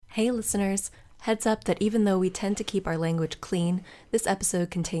Hey listeners, heads up that even though we tend to keep our language clean, this episode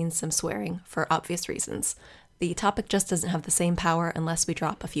contains some swearing for obvious reasons. The topic just doesn't have the same power unless we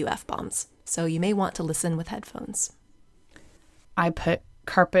drop a few F-bombs, so you may want to listen with headphones. I put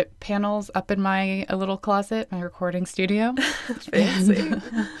carpet panels up in my little closet, my recording studio. Fancy.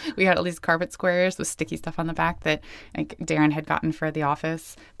 We had all these carpet squares with sticky stuff on the back that Darren had gotten for the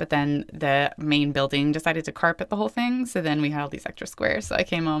office, but then the main building decided to carpet the whole thing, so then we had all these extra squares. So I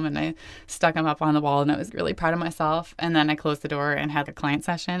came home and I stuck them up on the wall, and I was really proud of myself. And then I closed the door and had a client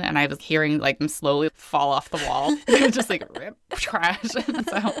session, and I was hearing them slowly fall off the wall. They would just rip, crash.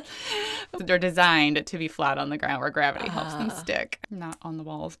 So they're designed to be flat on the ground where gravity helps them stick, not on the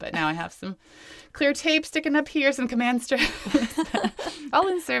walls. But now I have some clear tape sticking up here, some command strips, all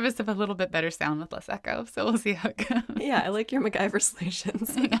in service of a little bit better sound with less echo. So we'll see how it goes. Yeah, I like your MacGyver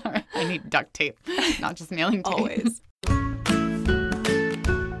solutions. I need duct tape, not just mailing tape. Always.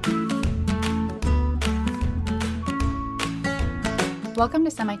 Welcome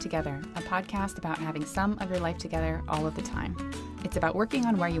to Semi Together, a podcast about having some of your life together all of the time. It's about working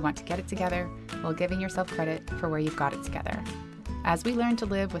on where you want to get it together while giving yourself credit for where you've got it together. As we learn to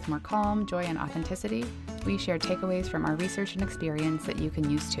live with more calm, joy, and authenticity, we share takeaways from our research and experience that you can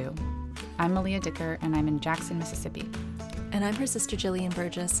use too. I'm Malia Dicker, and I'm in Jackson, Mississippi. And I'm her sister Jillian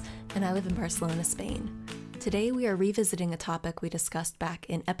Burgess, and I live in Barcelona, Spain. Today we are revisiting a topic we discussed back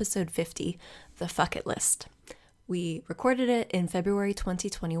in episode 50, the Fuck It List. We recorded it in February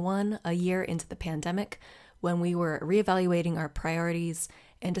 2021, a year into the pandemic, when we were reevaluating our priorities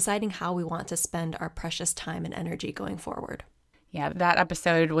and deciding how we want to spend our precious time and energy going forward. Yeah, that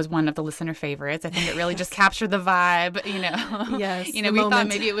episode was one of the listener favorites. I think it really just captured the vibe, Yes. We thought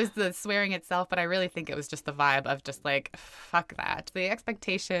maybe it was the swearing itself, but I really think it was just the vibe of just fuck that. The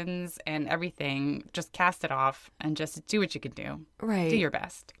expectations and everything, just cast it off and just do what you can do. Right. Do your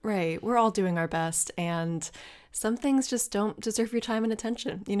best. Right. We're all doing our best, and some things just don't deserve your time and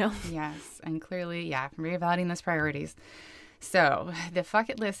attention, Yes, and clearly, reevaluating those priorities. So the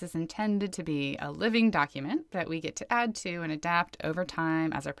Fuck It List is intended to be a living document that we get to add to and adapt over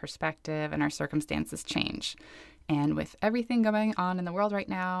time as our perspective and our circumstances change. And with everything going on in the world right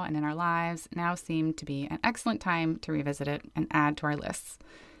now and in our lives, now seemed to be an excellent time to revisit it and add to our lists.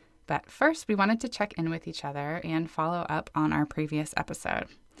 But first, we wanted to check in with each other and follow up on our previous episode.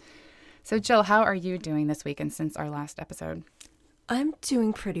 So Jill, how are you doing this week and since our last episode? I'm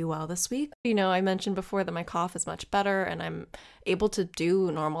doing pretty well this week. I mentioned before that my cough is much better and I'm able to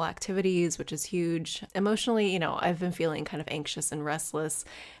do normal activities, which is huge. Emotionally, I've been feeling kind of anxious and restless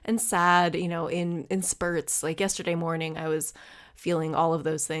and sad, in spurts. Like yesterday morning, I was feeling all of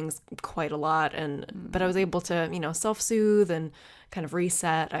those things quite a lot. But I was able to, self-soothe and kind of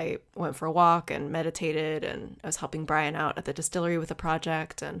reset. I went for a walk and meditated, and I was helping Brian out at the distillery with a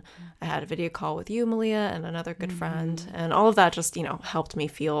project, and I had a video call with you, Malia, and another good friend, and all of that just, helped me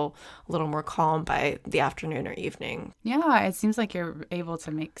feel a little more calm by the afternoon or evening. Yeah, it seems like you're able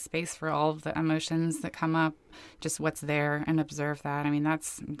to make space for all of the emotions that come up, just what's there, and observe that. I mean,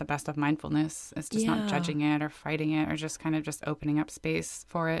 that's the best of mindfulness. It's just not judging it or fighting it or just kind of just opening up space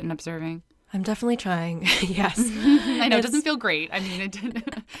for it and observing. I'm definitely trying. Yes. I know it doesn't feel great. I mean,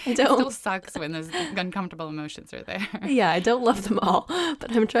 it still sucks when those uncomfortable emotions are there. Yeah, I don't love them all,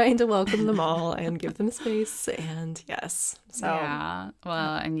 but I'm trying to welcome them all and give them space. And yes. So yeah.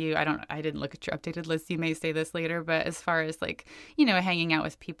 Well, and I didn't look at your updated list. You may say this later, but as far as hanging out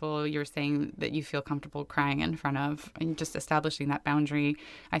with people you're saying that you feel comfortable crying in front of and just establishing that boundary,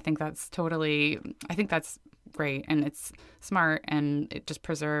 I think that's great, and it's smart, and it just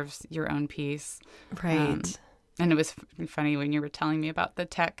preserves your own peace. Right. And it was funny when you were telling me about the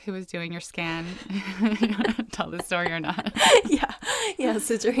tech who was doing your scan. Tell the story or not? Yeah.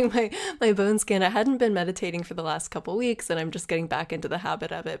 So during my bone scan, I hadn't been meditating for the last couple weeks, and I'm just getting back into the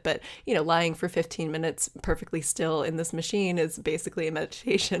habit of it. But, lying for 15 minutes perfectly still in this machine is basically a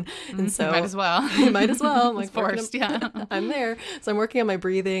meditation. And so might as well. Might as well. I'm forced, I'm there. So I'm working on my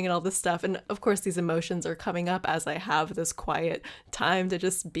breathing and all this stuff. And of course, these emotions are coming up as I have this quiet time to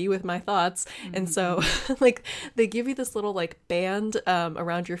just be with my thoughts. And so they give you this little band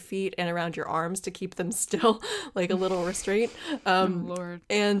around your feet and around your arms to keep them still, like a little restraint. Lord.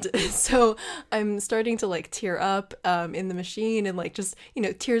 And so I'm starting to tear up in the machine, and just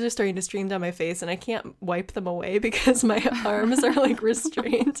tears are starting to stream down my face, and I can't wipe them away because my arms are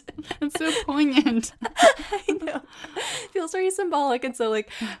restrained. It's so poignant. I know. It feels very symbolic. And so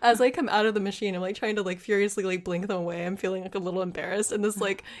as I come out of the machine, I'm trying to furiously blink them away. I'm feeling a little embarrassed, and this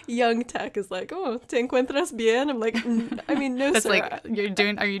young tech is oh, te encuentras bien? skin? I'm like, I mean, no, That's sir. like, are you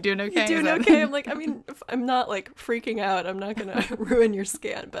doing okay? You doing Is that- okay? I'm like, I mean, I'm not like freaking out. I'm not gonna ruin your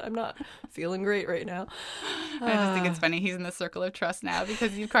scan, but I'm not feeling great right now. I just think it's funny. He's in the circle of trust now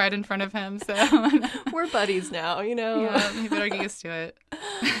because you cried in front of him. So We're buddies now, you know? yeah, you better get used to it.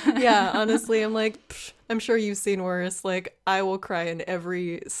 Yeah, honestly, I'm like, "Psh, I'm sure you've seen worse. Like, I will cry in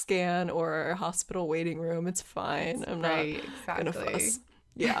every scan or hospital waiting room. It's fine. I'm not Right, gonna exactly. fuss.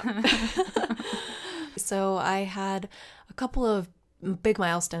 Yeah. So I had a couple of big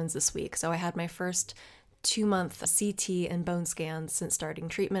milestones this week. So I had my first 2-month CT and bone scans since starting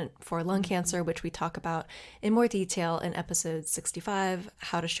treatment for lung cancer, which we talk about in more detail in episode 65,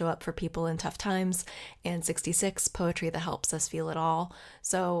 How to Show Up for People in Tough Times, and 66, Poetry That Helps Us Feel It All.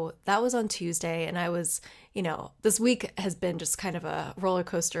 So that was on Tuesday, and I was, this week has been just kind of a roller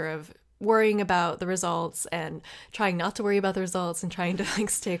coaster of worrying about the results and trying not to worry about the results and trying to like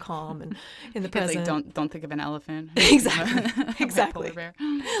stay calm and in the It's like present. don't think of an elephant. Exactly. Polar bear.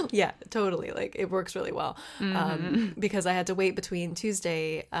 Yeah, totally. Like it works really well because I had to wait between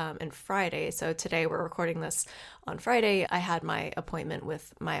Tuesday and Friday. So today we're recording this on Friday. I had my appointment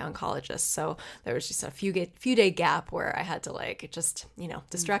with my oncologist. So there was just a few day gap where I had to like just,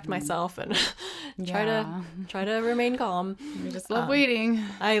 distract myself and try to remain calm. We just love waiting.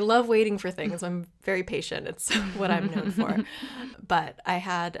 I love waiting for things. I'm very patient. It's what I'm known for. But I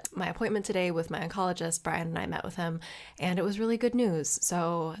had my appointment today with my oncologist. Brian and I met with him, and it was really good news.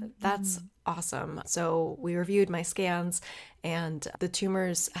 So that's awesome. So we reviewed my scans, and the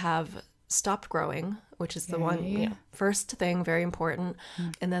tumors have stopped growing, which is the one first thing, very important.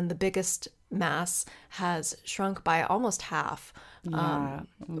 And then the biggest mass has shrunk by almost half. Which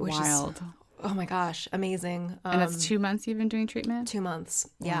Wild. is, oh my gosh, amazing. And that's 2 months you've been doing treatment? 2 months.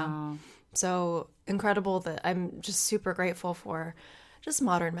 Yeah. Wow. So incredible that I'm just super grateful for just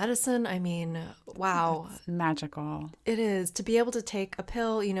modern medicine. I mean, wow. It's magical. It is to be able to take a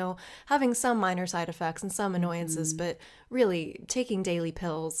pill, having some minor side effects and some annoyances, but really taking daily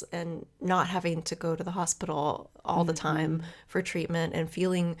pills and not having to go to the hospital all the time for treatment and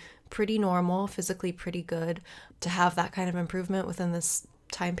feeling pretty normal, physically pretty good. To have that kind of improvement within this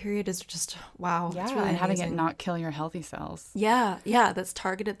time period is just wow. Yeah, it's really and having it amazing. not kill your healthy cells. Yeah, that's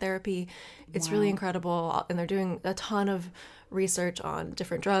targeted therapy. It's really incredible. And they're doing a ton of research on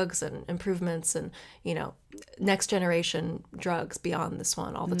different drugs and improvements and, next generation drugs beyond this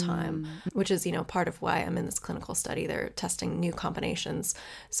one all the time, which is, part of why I'm in this clinical study. They're testing new combinations.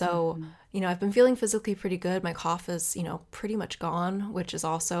 So, I've been feeling physically pretty good. My cough is, pretty much gone, which is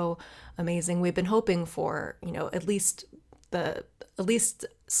also amazing. We've been hoping for, at least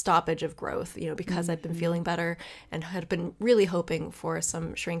stoppage of growth, because I've been feeling better and had been really hoping for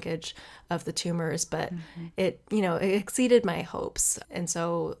some shrinkage of the tumors, but it exceeded my hopes. And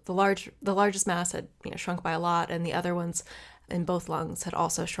so the largest mass had, shrunk by a lot, and the other ones in both lungs had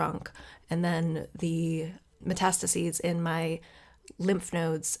also shrunk. And then the metastases in my lymph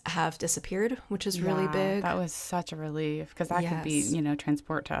nodes have disappeared, which is really big. That was such a relief because that could be,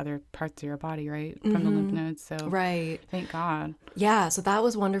 transport to other parts of your body, right? From the lymph nodes. So Right. thank God. Yeah, so that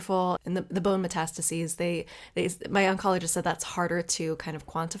was wonderful. And the bone metastases, my oncologist said that's harder to kind of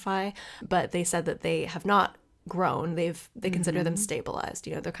quantify, but they said that they have not grown. They consider them stabilized.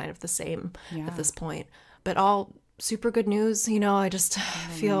 They're kind of the same at this point. But all super good news. I just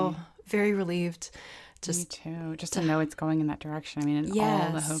feel very relieved. Me too. Just to know it's going in that direction. I mean, and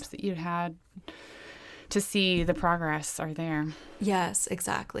all the hopes that you had to see the progress are there. Yes,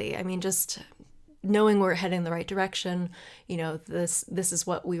 exactly. I mean, just knowing we're heading in the right direction, this is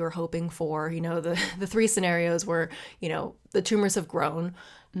what we were hoping for. The three scenarios were, the tumors have grown,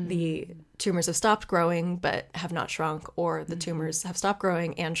 the tumors have stopped growing but have not shrunk, or the tumors have stopped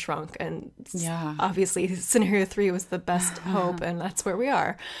growing and shrunk. And obviously scenario 3 was the best hope, and that's where we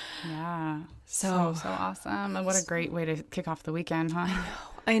are. Yeah. So awesome. And what a great way to kick off the weekend, huh?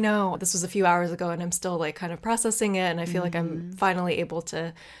 I know. This was a few hours ago, and I'm still like kind of processing it, and I feel like I'm finally able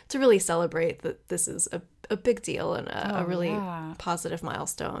to really celebrate that this is a big deal and a really positive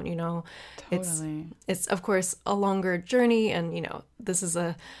milestone. Totally. It's of course a longer journey, and this is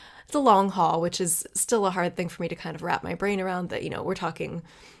it's a long haul, which is still a hard thing for me to kind of wrap my brain around. That we're talking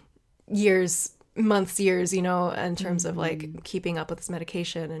months, years, in terms of like keeping up with this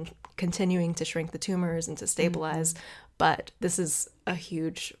medication and continuing to shrink the tumors and to stabilize. But this is a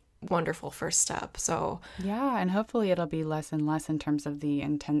huge wonderful first step. So yeah, and hopefully it'll be less and less in terms of the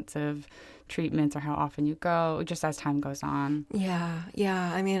intensive treatments or how often you go, just as time goes on. yeah,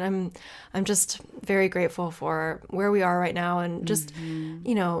 yeah. I mean, I'm just very grateful for where we are right now, and just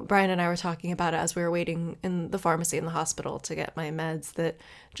Brian and I were talking about it as we were waiting in the pharmacy in the hospital to get my meds. That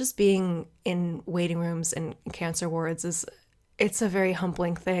just being in waiting rooms and cancer wards it's a very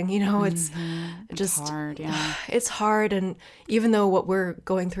humbling thing, It's just hard, yeah. It's hard, and even though what we're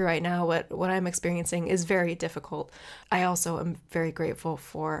going through right now, what I'm experiencing is very difficult, I also am very grateful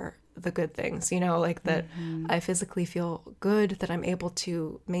for the good things, like that I physically feel good, that I'm able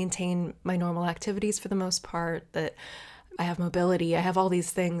to maintain my normal activities for the most part, that I have mobility, I have all these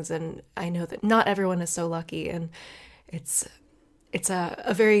things, and I know that not everyone is so lucky, and it's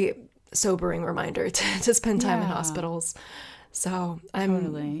a very sobering reminder to spend time in hospitals. So I'm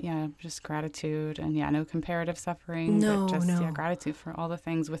totally, yeah, just gratitude, and no comparative suffering, no, but just no. Gratitude for all the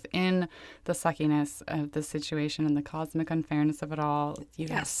things within the suckiness of the situation and the cosmic unfairness of it all. You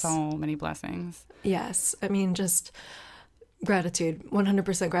have so many blessings. Yes, I mean, just gratitude,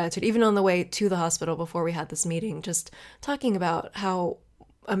 100% gratitude. Even on the way to the hospital before we had this meeting, just talking about how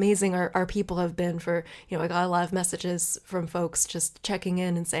amazing our people have been for, I got a lot of messages from folks just checking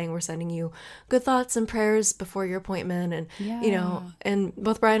in and saying we're sending you good thoughts and prayers before your appointment. And, and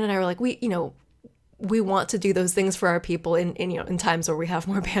both Brian and I were like, we want to do those things for our people in times where we have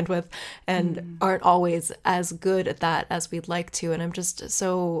more bandwidth and aren't always as good at that as we'd like to. And I'm just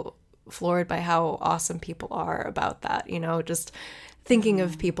so floored by how awesome people are about that, just thinking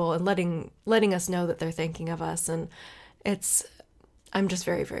of people and letting us know that they're thinking of us. And I'm just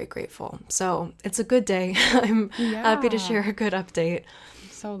very, very grateful. So it's a good day. I'm happy to share a good update.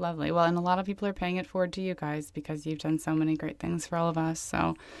 So lovely. Well, and a lot of people are paying it forward to you guys because you've done so many great things for all of us.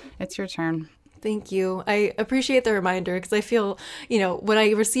 So it's your turn. Thank you. I appreciate the reminder because I feel, when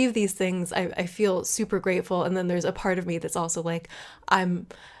I receive these things, I feel super grateful. And then there's a part of me that's also like, I'm,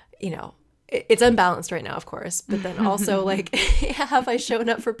 it's unbalanced right now, of course, but then also like, have I shown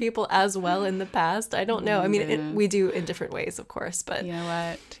up for people as well in the past? I don't know. I mean, we do in different ways, of course, but you know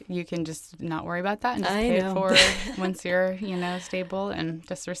what? You can just not worry about that and just pay it forward once you're, stable and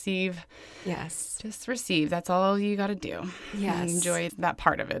just receive. Yes. Just receive. That's all you got to do. Yes. And enjoy that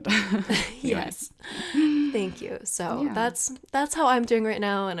part of it. Yes. Thank you. So that's how I'm doing right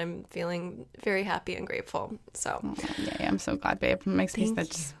now, and I'm feeling very happy and grateful. So I'm so glad, babe. It makes me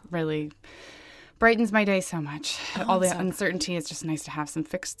just really brightens my day so much. All the uncertainty, it's just nice to have some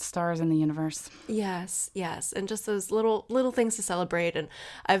fixed stars in the universe. Yes, and just those little things to celebrate. And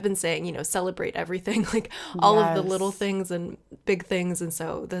I've been saying, celebrate everything, like all of the little things and big things. And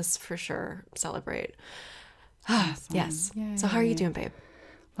so this for sure, celebrate. Awesome. Yes. Yay. So how are you doing, babe?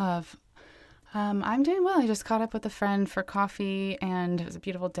 Love. I'm doing well. I just caught up with a friend for coffee, and it was a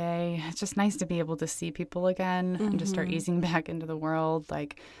beautiful day. It's just nice to be able to see people again and just start easing back into the world.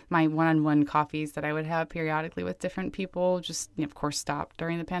 Like my one-on-one coffees that I would have periodically with different people just, of course, stopped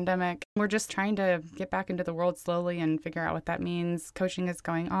during the pandemic. We're just trying to get back into the world slowly and figure out what that means. Coaching is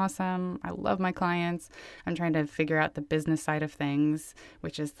going awesome. I love my clients. I'm trying to figure out the business side of things,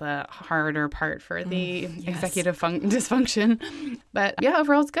 which is the harder part for the executive dysfunction. But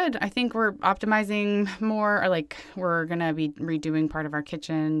overall it's good. I think we're optimizing more, or like we're going to be redoing part of our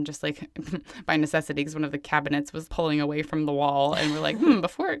kitchen just like by necessity because one of the cabinets was pulling away from the wall, and we're like,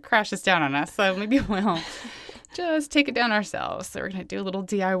 before it crashes down on us, so maybe we'll just take it down ourselves. So we're going to do a little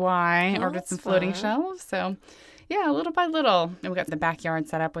DIY, ordered some floating shelves. So little by little. And we got the backyard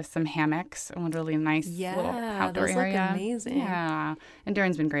set up with some hammocks and a really nice little outdoor area. Look amazing. Yeah. And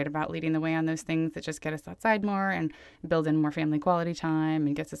Darren's been great about leading the way on those things that just get us outside more and build in more family quality time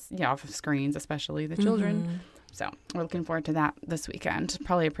and gets us off of screens, especially the children. So we're looking forward to that this weekend.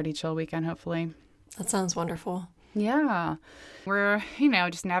 Probably a pretty chill weekend, hopefully. That sounds wonderful. Yeah. We're,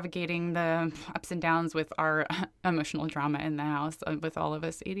 just navigating the ups and downs with our emotional drama in the house with all of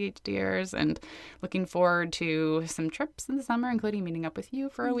us ADHDers, and looking forward to some trips in the summer, including meeting up with you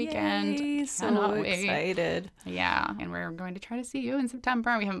for a weekend. Yay, so excited. Yeah. And we're going to try to see you in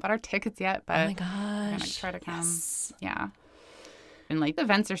September. We haven't bought our tickets yet, but oh my gosh, we're going to try to come. Yes. Yeah. And like the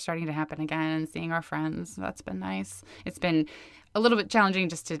events are starting to happen again and seeing our friends. That's been nice. It's been a little bit challenging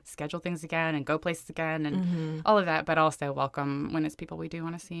just to schedule things again and go places again and all of that, but also welcome when it's people we do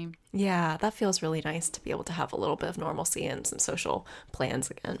want to see. Yeah, that feels really nice to be able to have a little bit of normalcy and some social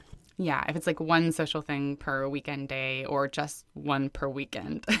plans again. Yeah, if it's like one social thing per weekend day or just one per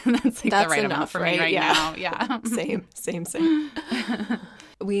weekend, that's the right amount for me right now. Yeah. Same.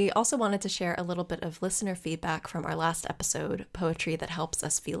 We also wanted to share a little bit of listener feedback from our last episode, Poetry That Helps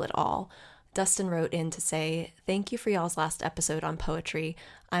Us Feel It All. Dustin wrote in to say, "Thank you for y'all's last episode on poetry.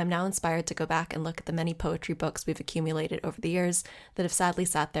 I am now inspired to go back and look at the many poetry books we've accumulated over the years that have sadly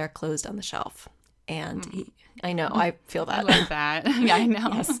sat there closed on the shelf." And I know, I feel that. I love that. Yeah, I know.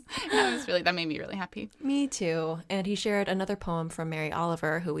 Yes. That made me really happy. Me too. And he shared another poem from Mary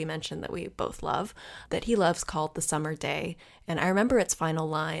Oliver, who we mentioned that we both love, that he loves, called The Summer Day. And I remember its final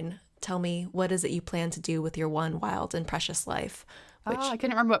line, "Tell me, what is it you plan to do with your one wild and precious life?" Which, I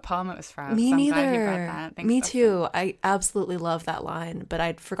couldn't remember what poem it was from. me so I'm neither. glad you brought that. Thanks, Me Dustin. too. I absolutely love that line, but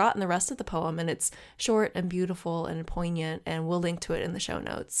I'd forgotten the rest of the poem, and it's short and beautiful and poignant, and we'll link to it in the show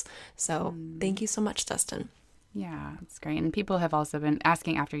notes. So thank you so much, Dustin. Yeah, it's great. And people have also been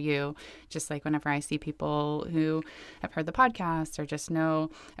asking after you, just like whenever I see people who have heard the podcast or just know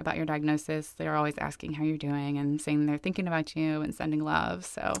about your diagnosis, they're always asking how you're doing and saying they're thinking about you and sending love.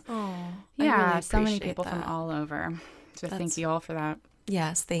 So, yeah, so many people from all over. So thank you all for that.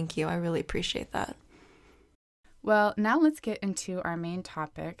 Yes, thank you. I really appreciate that. Well, now let's get into our main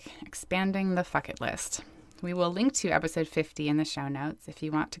topic, expanding the fuck it list. We will link to episode 50 in the show notes if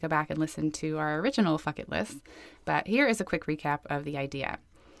you want to go back and listen to our original fuck it list. But here is a quick recap of the idea.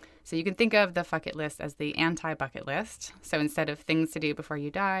 So you can think of the fuck it list as the anti-bucket list. So instead of things to do before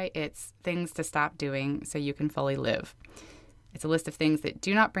you die, it's things to stop doing so you can fully live. It's a list of things that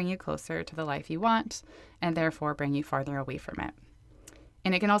do not bring you closer to the life you want and therefore bring you farther away from it.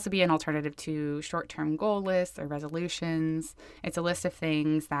 And it can also be an alternative to short-term goal lists or resolutions. It's a list of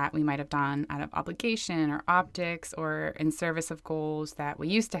things that we might have done out of obligation or optics or in service of goals that we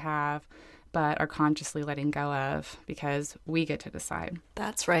used to have but are consciously letting go of because we get to decide.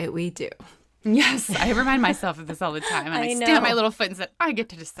 That's right, we do. Yes, I remind myself of this all the time. And I stamp my little foot and say, I get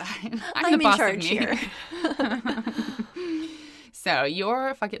to decide. I'm the boss of me. Here. So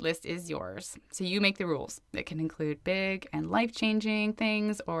your fuck it list is yours. So you make the rules. It can include big and life-changing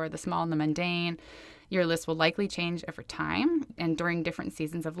things or the small and the mundane. Your list will likely change over time and during different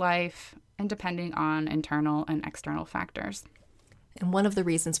seasons of life and depending on internal and external factors. And one of the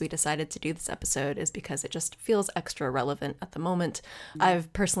reasons we decided to do this episode is because it just feels extra relevant at the moment.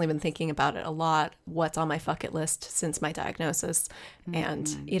 I've personally been thinking about it a lot, what's on my fuck it list since my diagnosis.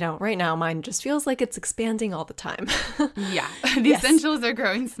 And, right now mine just feels like it's expanding all the time. Yeah, the essentials are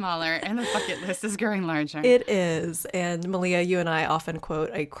growing smaller and the fuck it list is growing larger. It is. And Malia, you and I often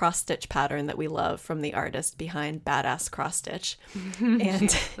quote a cross-stitch pattern that we love from the artist behind Badass Cross Stitch.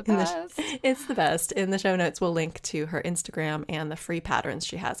 And it's the best. In the show notes, we'll link to her Instagram and the free patterns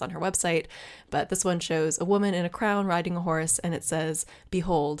she has on her website. But this one shows a woman in a crown riding a horse, and it says,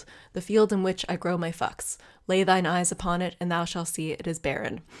 "Behold, the field in which I grow my fucks. Lay thine eyes upon it, and thou shalt see it is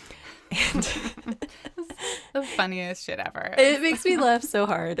barren." And the funniest shit ever. It makes me laugh so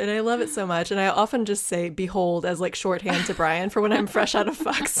hard, and I love it so much. And I often just say "behold" as like shorthand to Brian for when I'm fresh out of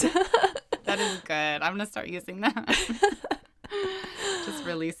fucks. That is good. I'm gonna start using that. Just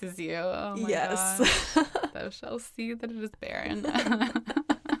releases you. Oh my gosh. Thou shalt see that it is barren.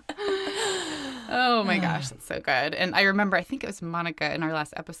 Oh my gosh, that's so good. And I remember, I think it was Monica in our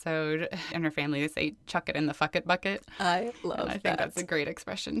last episode, and her family, they say, chuck it in the fuck it bucket. I love that. I think that's a great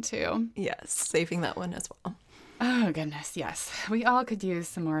expression too. Yes, saving that one as well. Oh, goodness, yes. We all could use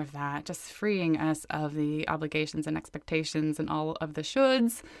some more of that, just freeing us of the obligations and expectations and all of the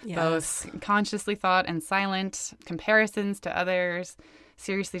shoulds, both consciously thought and silent, comparisons to others.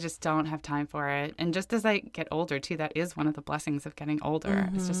 Seriously, just don't have time for it. And just as I get older, too, that is one of the blessings of getting older.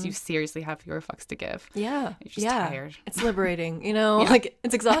 Mm-hmm. It's just you seriously have fewer fucks to give. Yeah. You're just tired. It's liberating, like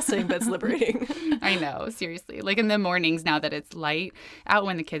it's exhausting, but it's liberating. I know, seriously. Like in the mornings, now that it's light, out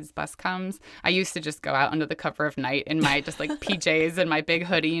when the kids' bus comes, I used to just go out under the cover of night in my just like PJs and my big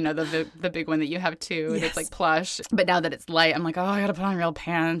hoodie, the big one that you have too. And it's like plush. But now that it's light, I'm like, oh, I got to put on real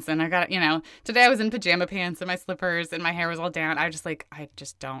pants. And I got, today I was in pajama pants and my slippers and my hair was all down. I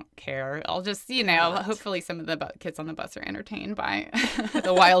just don't care. I'll just, hopefully some of the kids on the bus are entertained by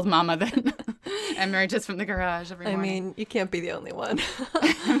the wild mama that emerges from the garage every morning. I mean, you can't be the only one.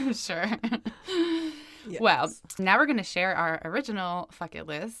 I'm sure. Yes. Well, now we're going to share our original fuck it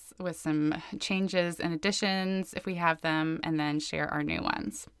lists with some changes and additions if we have them, and then share our new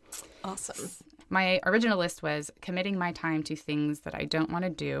ones. Awesome. My original list was committing my time to things that I don't want to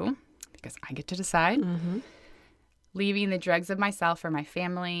do because I get to decide. Mm-hmm. Leaving the dregs of myself for my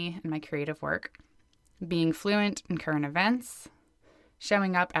family and my creative work, being fluent in current events,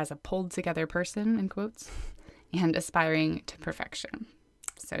 showing up as a pulled-together person, in quotes, and aspiring to perfection.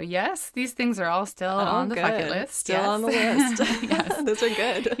 So, yes, these things are all still on the bucket list. Still on the list. Yes. Those are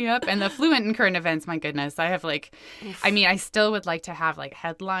good. Yep. And the fluent in current events, my goodness. I have I still would like to have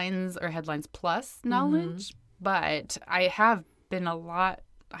headlines or headlines plus knowledge, but I have been a lot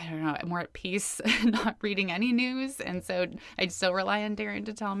I don't know, more at peace not reading any news. And so I still rely on Darren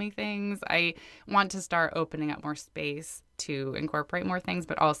to tell me things. I want to start opening up more space to incorporate more things,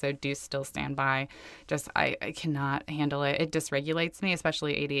 but also do still stand by. Just I cannot handle it. It dysregulates me,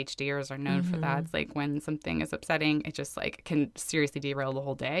 especially ADHDers are known for that. It's like when something is upsetting, it just like can seriously derail the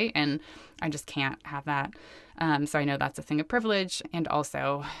whole day. And I just can't have that. So I know that's a thing of privilege. And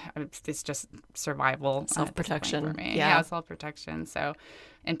also it's just survival. Self-protection. For me. Yeah, self-protection. So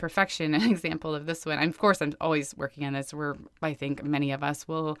in perfection, an example of this one, of course, I'm always working on this. I think many of us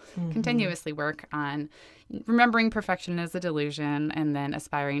will continuously work on remembering perfection is a delusion and then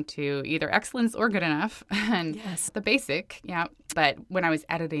aspiring to either excellence or good enough. And the basic, But when I was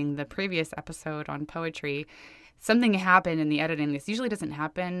editing the previous episode on poetry, something happened in the editing. This usually doesn't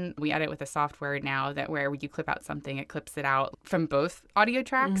happen. We edit with a software now that where you clip out something, it clips it out from both audio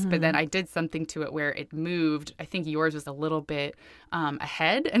tracks. But then I did something to it where it moved. I think yours was a little bit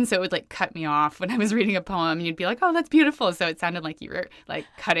ahead. And so it would like cut me off when I was reading a poem. You'd be like, oh, that's beautiful. So it sounded like you were like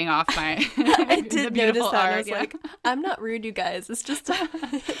cutting off my I did beautiful notice that. art. I was like, I'm not rude, you guys. It's just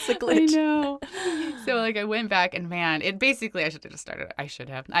it's a glitch. I know. So like I went back and man, it basically I should have just started.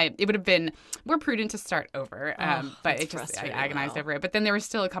 It would have been more prudent to start over. But it just I agonized over it. But then there were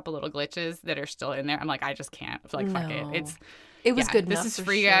still a couple little glitches that are still in there. I'm like, I just can't. Fuck it. It was good enough. This is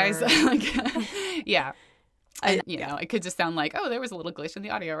free, guys. Like, yeah. It could just sound like, oh, there was a little glitch in the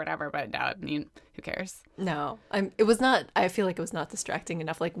audio or whatever. But no, I mean, who cares? No, it was not. I feel like it was not distracting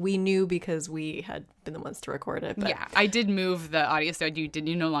enough. Like we knew because we had been the ones to record it. But... Yeah, I did move the audio so you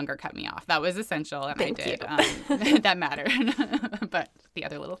no longer cut me off. That was essential, and Thank I did. You. That mattered. But the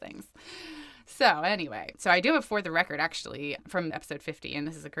other little things. So anyway, I do have For the Record actually from episode 50, and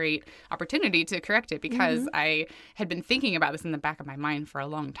this is a great opportunity to correct it because I had been thinking about this in the back of my mind for a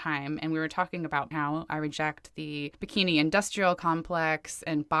long time, and we were talking about how I reject the bikini industrial complex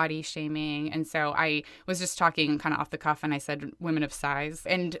and body shaming, and so I was just talking kind of off the cuff, and I said women of size,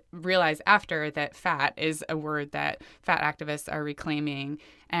 and realized after that fat is a word that fat activists are reclaiming,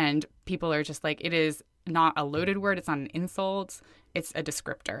 and people are just like, it is not a loaded word, it's not an insult. It's a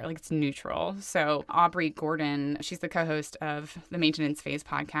descriptor, like it's neutral. So Aubrey Gordon, she's the co-host of the Maintenance Phase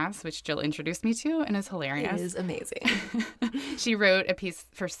podcast, which Jill introduced me to and is hilarious. It is amazing. She wrote a piece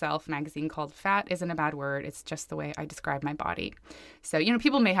for Self magazine called Fat Isn't a Bad Word. It's just the way I describe my body. So,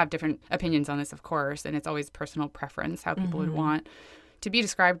 people may have different opinions on this, of course, and it's always personal preference how people would want to be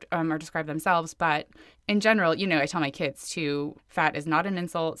described or describe themselves. But in general, I tell my kids too, fat is not an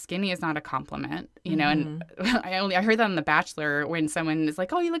insult. Skinny is not a compliment, and I heard that on The Bachelor when someone is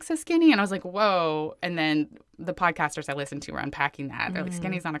like, oh, you look so skinny. And I was like, whoa. And then the podcasters I listened to were unpacking that. They're like,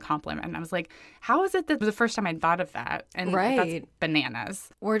 skinny is not a compliment. And I was like, how is it that the first time I thought of that? And that's bananas.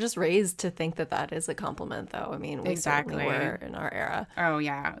 We're just raised to think that is a compliment, though. I mean, we certainly were in our era. Oh,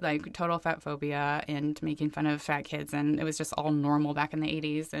 yeah. Like total fat phobia and making fun of fat kids. And it was just all normal back in the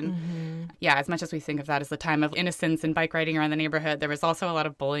 80s. And yeah, as much as we think of that as the time of innocence and bike riding around the neighborhood, there was also a lot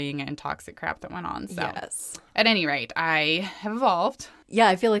of bullying and toxic crap that went on. So at any rate, I have evolved. Yeah,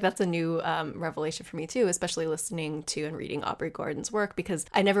 I feel like that's a new revelation for me too, especially listening to and reading Aubrey Gordon's work, because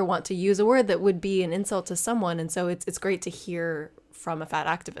I never want to use a word that would be an insult to someone. And so it's great to hear from a fat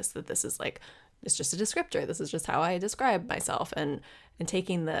activist that this is like, it's just a descriptor. This is just how I describe myself, and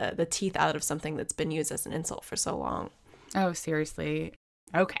taking the teeth out of something that's been used as an insult for so long. Oh, seriously.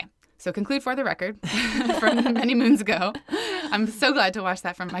 Okay. So conclude For the Record from many moons ago. I'm so glad to wash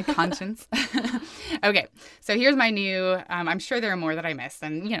that from my conscience. Okay. So here's my new, I'm sure there are more that I missed,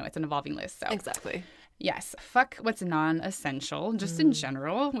 and, it's an evolving list. So Exactly. Yes. Fuck what's non-essential, just in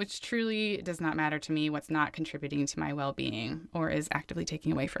general, which truly does not matter to me, what's not contributing to my well-being or is actively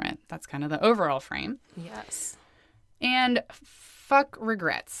taking away from it. That's kind of the overall frame. Yes. And fuck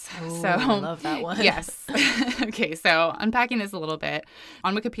regrets. Ooh, I love that one. Yes. Okay, so unpacking this a little bit.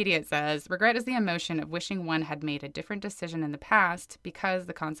 On Wikipedia it says, regret is the emotion of wishing one had made a different decision in the past because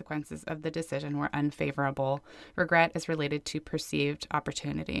the consequences of the decision were unfavorable. Regret is related to perceived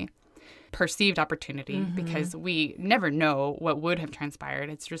opportunity. Because we never know what would have transpired.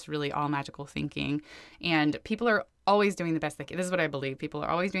 It's just really all magical thinking. And people are always doing the best they can. This is what I believe. People are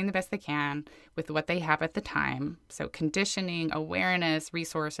always doing the best they can with what they have at the time. So conditioning, awareness,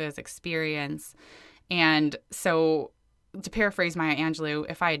 resources, experience. And so to paraphrase Maya Angelou,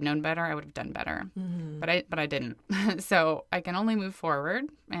 if I had known better, I would have done better. But I didn't. So I can only move forward.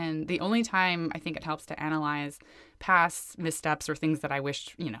 And the only time I think it helps to analyze past missteps or things that I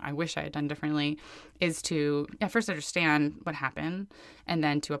wish I had done differently is to first understand what happened and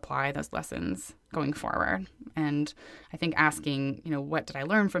then to apply those lessons going forward. And I think asking, what did I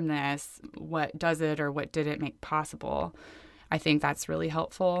learn from this? What does it or what did it make possible? I think that's really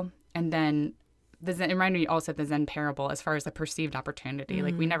helpful. And then it reminded me also of the Zen parable as far as the perceived opportunity.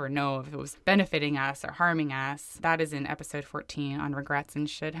 Like, we never know if it was benefiting us or harming us. That is in episode 14 on regrets and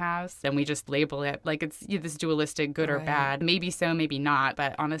should haves. And we just label it like it's this dualistic good or bad. Maybe so, maybe not.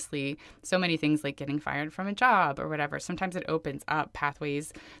 But honestly, so many things like getting fired from a job or whatever, sometimes it opens up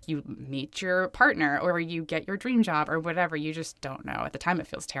pathways. You meet your partner or you get your dream job or whatever. You just don't know. At the time, it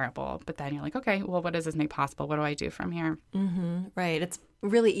feels terrible. But then you're like, okay, well, what does this make possible? What do I do from here? Right. It's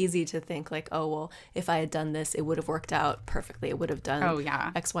really easy to think like, oh, well, if I had done this, it would have worked out perfectly. It would have done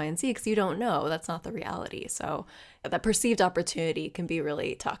X, Y, and Z, because you don't know. That's not the reality. So that perceived opportunity can be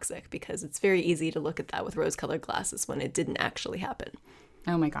really toxic because it's very easy to look at that with rose-colored glasses when it didn't actually happen.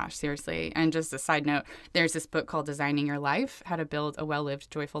 Oh my gosh, seriously. And just a side note, there's this book called Designing Your Life, How to Build a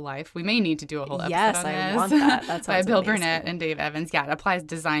Well-Lived, Joyful Life. We may need to do a whole episode on this. Yes, I want that. That sounds by Bill amazing. Burnett and Dave Evans. Yeah, it applies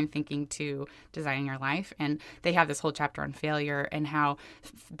design thinking to designing your life. And they have this whole chapter on failure and how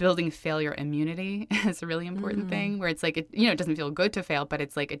building failure immunity is a really important thing, where it's like, it doesn't feel good to fail, but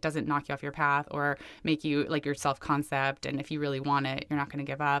it's like it doesn't knock you off your path or make you like your self-concept. And if you really want it, you're not going to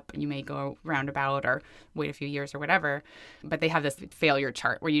give up. You may go roundabout or wait a few years or whatever. But they have this failure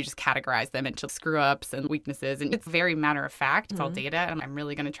chart where you just categorize them into screw-ups and weaknesses. And it's very matter of fact. It's all data. And I'm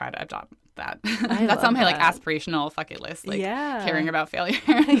really going to try to adopt that. That's on my like aspirational bucket list, like caring about failure.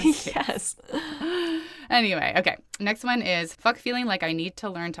 Yes. Anyway, okay. Next one is fuck feeling like I need to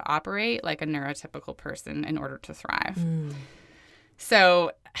learn to operate like a neurotypical person in order to thrive.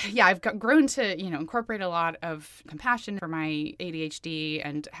 So, yeah, I've grown to, incorporate a lot of compassion for my ADHD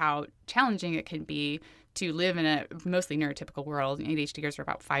and how challenging it can be to live in a mostly neurotypical world. ADHDers are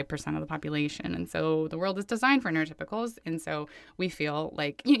about 5% of the population. And so the world is designed for neurotypicals. And so we feel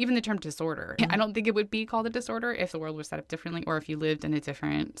like even the term disorder, I don't think it would be called a disorder if the world was set up differently or if you lived in a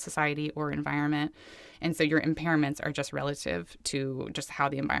different society or environment. And so your impairments are just relative to just how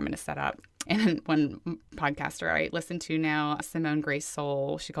the environment is set up. And one podcaster I listen to now, Simone Grace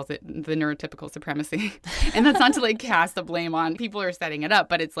Soul, she calls it the neurotypical supremacy. And that's not to like cast the blame on people who are setting it up,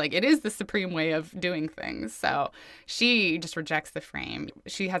 but it's like it is the supreme way of doing things. So she just rejects the frame.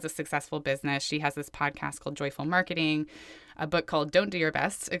 She has a successful business. She has this podcast called Joyful Marketing, a book called Don't Do Your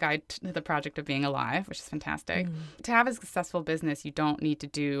Best, A Guide to the Project of Being Alive, which is fantastic. To have a successful business, you don't need to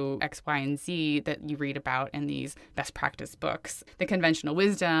do X, Y, and Z that you read about in these best practice books. The conventional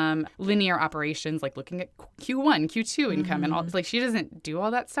wisdom, linear operations, like looking at Q1, Q2 income, and all. Like, she doesn't do all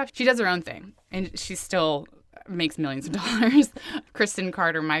that stuff. She does her own thing, and she still makes millions of dollars. Kristen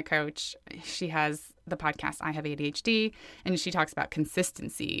Carter, my coach, she has the podcast I Have ADHD, and she talks about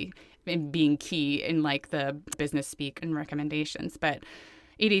consistency and being key in like the business speak and recommendations. But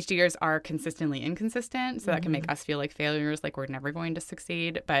ADHDers are consistently inconsistent, so that can make us feel like failures, like we're never going to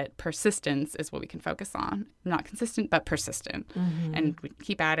succeed. But persistence is what we can focus on. Not consistent, but persistent. And we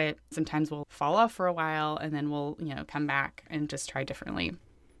keep at it. Sometimes we'll fall off for a while, and then we'll, come back and just try differently.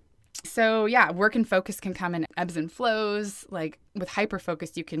 So yeah, work and focus can come in ebbs and flows. Like with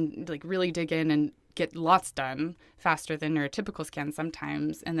hyperfocus, you can like really dig in and get lots done faster than neurotypicals can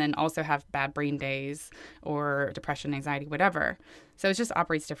sometimes, and then also have bad brain days or depression, anxiety, whatever. So it just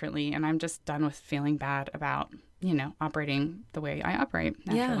operates differently, and I'm just done with feeling bad about, operating the way I operate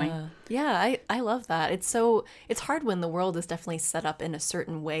naturally. Yeah, I love that. It's hard when the world is definitely set up in a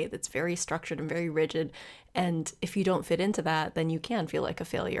certain way that's very structured and very rigid. And if you don't fit into that, then you can feel like a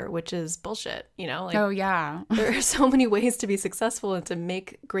failure, which is bullshit, Like, oh, yeah. There are so many ways to be successful and to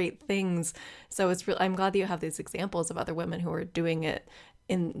make great things. So I'm glad that you have these examples of other women who are doing it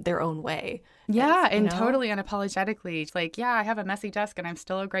in their own way. Yeah, and totally unapologetically. It's like, yeah, I have a messy desk and I'm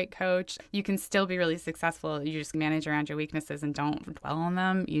still a great coach. You can still be really successful. You just manage around your weaknesses and don't dwell on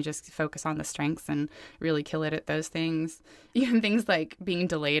them. You just focus on the strengths and really kill it at those things. Even things like being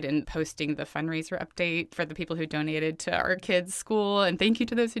delayed in posting the fundraiser update for the people who donated to our kids' school. And thank you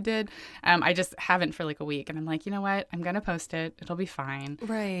to those who did. I just haven't for like a week. And I'm like, you know what? I'm going to post it. It'll be fine.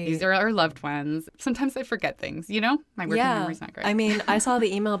 Right. These are our loved ones. Sometimes I forget things, My working memory's not great. I mean, I saw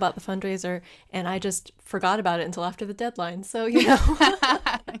the email about the fundraiser and I just forgot about it until after the deadline. So,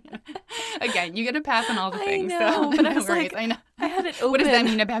 Again, you get a pass on all the things. I know, so but no I was worries. like, I know. I had it open. What does that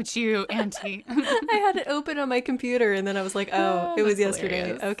mean about you, Auntie? I had it open on my computer and then I was like, it was yesterday.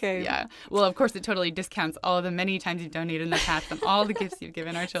 Hilarious. Okay. Yeah. Well, of course, it totally discounts all of the many times you've donated in the past and all the gifts you've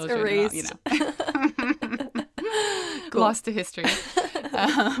given our children. Erased. Cool. Lost to history.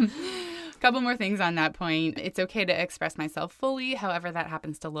 Couple more things on that point. It's okay to express myself fully, however that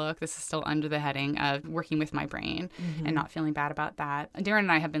happens to look. This is still under the heading of working with my brain and not feeling bad about that. Darren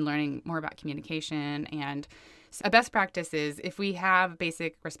and I have been learning more about communication and So a best practice is if we have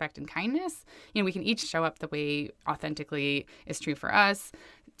basic respect and kindness, we can each show up the way authentically is true for us,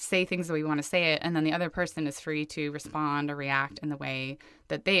 say things the way we want to say it, and then the other person is free to respond or react in the way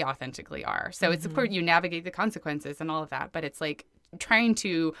that they authentically are. So it's, of course, you navigate the consequences and all of that, but it's like trying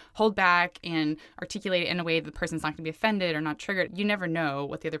to hold back and articulate it in a way that the person's not going to be offended or not triggered. You never know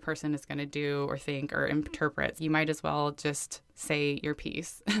what the other person is going to do or think or interpret. You might as well just say your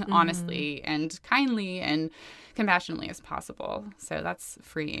piece honestly and kindly and compassionately as possible. So that's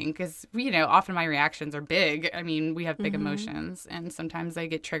freeing because, often my reactions are big. I mean, we have big emotions and sometimes I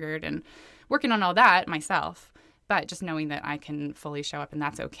get triggered and working on all that myself. But just knowing that I can fully show up and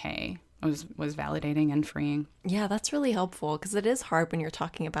that's okay was validating and freeing. Yeah, that's really helpful because it is hard when you're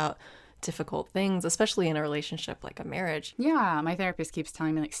talking about difficult things, especially in a relationship like a marriage. Yeah, my therapist keeps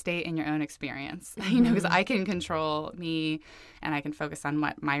telling me, like, stay in your own experience, because I can control me and I can focus on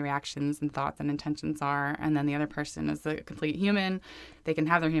what my reactions and thoughts and intentions are. And then the other person is a complete human. They can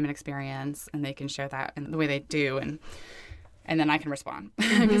have their human experience and they can share that in the way they do. And then I can respond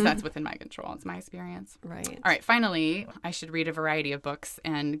because that's within my control. It's my experience. Right. All right. Finally, I should read a variety of books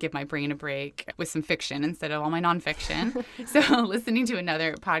and give my brain a break with some fiction instead of all my nonfiction. So listening to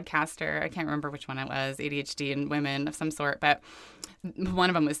another podcaster, I can't remember which one it was, ADHD and women of some sort, but one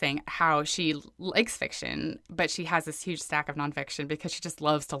of them was saying how she likes fiction, but she has this huge stack of nonfiction because she just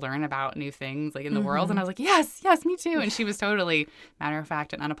loves to learn about new things like in the world. And I was like, yes, me too. And she was totally matter of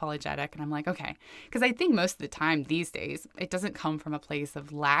fact and unapologetic. And I'm like, okay. Because I think most of the time these days, it doesn't come from a place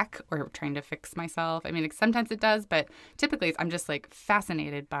of lack or trying to fix myself. I mean, sometimes it does, but typically I'm just like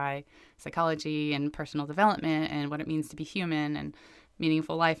fascinated by psychology and personal development and what it means to be human and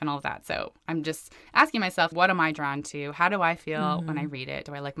meaningful life and all of that. So I'm just asking myself, what am I drawn to? How do I feel when I read it?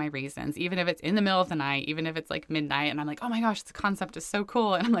 Do I like my reasons? Even if it's in the middle of the night, even if it's like midnight and I'm like, oh my gosh, the concept is so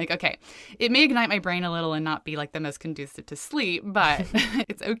cool. And I'm like, okay, it may ignite my brain a little and not be like the most conducive to sleep, but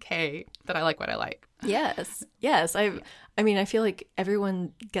it's okay that I like what I like. Yes. I mean, I feel like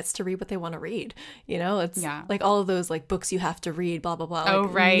everyone gets to read what they want to read. It's like all of those like books you have to read, blah, blah, blah. Oh,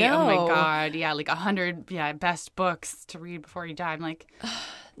 like, right. No. Oh, my God. Yeah, like 100 best books to read before you die. I'm like,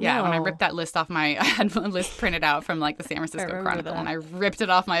 no. When I ripped that list off I had a list printed out from like the San Francisco Chronicle, and I ripped it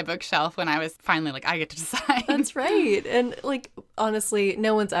off my bookshelf when I was finally like, I get to decide. That's right. And like, honestly,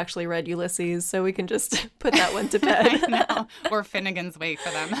 no one's actually read Ulysses, so we can just put that one to bed. I know. Or Finnegan's Wake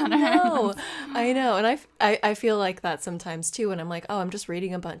for that matter. No, I know. And I feel like that sometimes too. And I'm like, oh, I'm just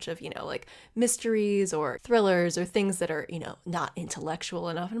reading a bunch of, like mysteries or thrillers or things that are, not intellectual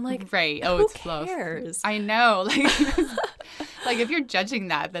enough. And I'm like, right. Oh, who it's cares? Fluff. I know. Like if you're judging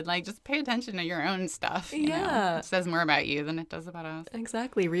that, then like just pay attention to your own stuff. You know? It says more about you than it does about us.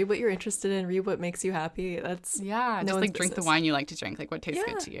 Exactly. Read what you're interested in. Read what makes you happy. That's just like drink the wine you like to drink, like what tastes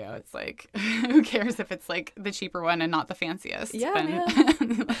good to you. It's like, who cares if it's like the cheaper one and not the fanciest? Yeah.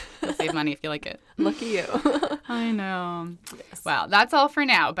 You'll save money if you like it. Lucky you. I know. Yes. Well, that's all for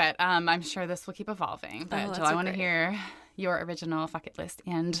now, but I'm sure this will keep evolving. But Jill, I want to hear your original fuck it list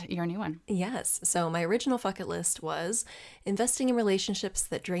and your new one. Yes. So my original fuck it list was investing in relationships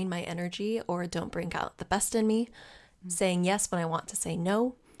that drain my energy or don't bring out the best in me, saying yes when I want to say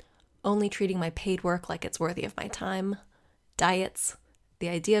no, only treating my paid work like it's worthy of my time, diets, the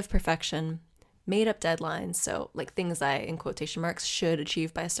idea of perfection, made up deadlines, so like things I, in quotation marks, should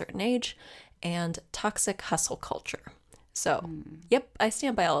achieve by a certain age, and toxic hustle culture. So, yep, I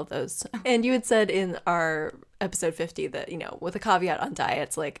stand by all of those. And you had said in our episode 50 that, with a caveat on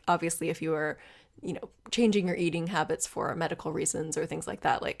diets, like obviously if you are, changing your eating habits for medical reasons or things like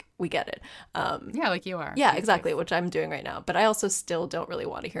that, like we get it. Like you are. Yeah, exactly, which I'm doing right now. But I also still don't really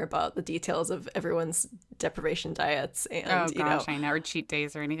want to hear about the details of everyone's deprivation diets and, I know, or cheat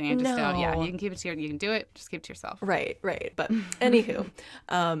days or anything. I just don't. Yeah, you can keep it to you can do it. Just keep it to yourself. Right. But anywho,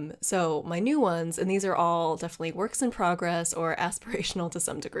 so my new ones, and these are all definitely works in progress or aspirational to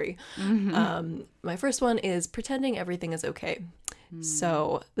some degree. My first one is pretending everything is okay.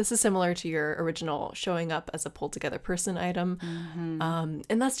 So this is similar to your original showing up as a pulled together person item.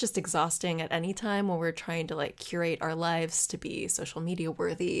 And that's just exhausting at any time when we're trying to like curate our lives to be social media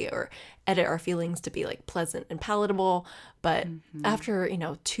worthy or edit our feelings to be like pleasant and palatable. But after,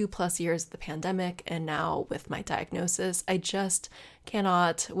 2+ years of the pandemic and now with my diagnosis, I just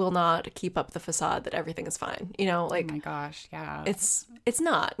will not keep up the facade that everything is fine. Oh my gosh, yeah. It's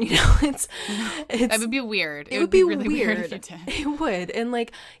not, it's that would be weird. It would be really weird if you did. It would. And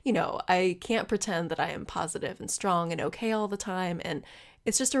like, I can't pretend that I am positive and strong and okay all the time. And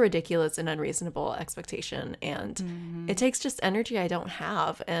it's just a ridiculous and unreasonable expectation. And it takes just energy I don't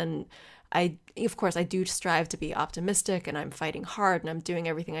have. And of course, I do strive to be optimistic, and I'm fighting hard, and I'm doing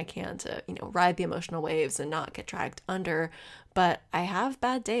everything I can to, ride the emotional waves and not get dragged under. But I have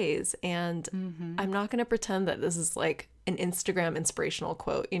bad days, and I'm not going to pretend that this is like an Instagram inspirational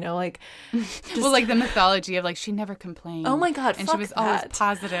quote, like just, well, like the mythology of like she never complained. Oh my God, and fuck she was that. always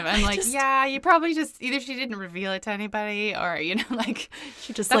positive. I'm like, yeah, you probably just either she didn't reveal it to anybody, or like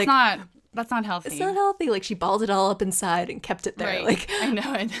she just that's not healthy. It's not healthy. Like she balled it all up inside and kept it there. Right. Like I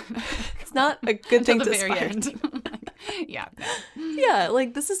know it. It's not a good thing the to very aspire end. to. Yeah. No. Yeah,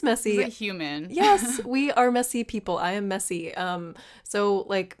 like this is messy. This is a human. Yes, we are messy people. I am messy. So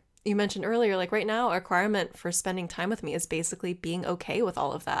like you mentioned earlier, like right now, a requirement for spending time with me is basically being okay with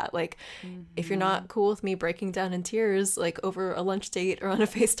all of that. Like if you're not cool with me breaking down in tears, like over a lunch date or on a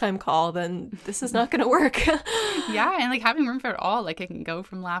FaceTime call, then this is not going to work. Yeah, and like having room for it all, like it can go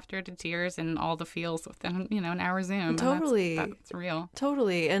from laughter to tears and all the feels within, an hour Zoom. Totally. That's real.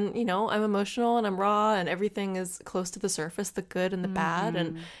 Totally. And, I'm emotional and I'm raw and everything is close to the surface, the good and the bad.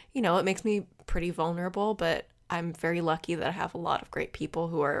 And, it makes me pretty vulnerable, but I'm very lucky that I have a lot of great people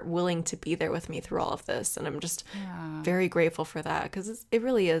who are willing to be there with me through all of this. And I'm just very grateful for that, because it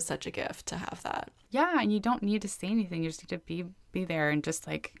really is such a gift to have that. Yeah. And you don't need to say anything. You just need to be there and just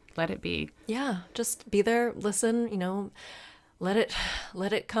like let it be. Yeah. Just be there, listen, let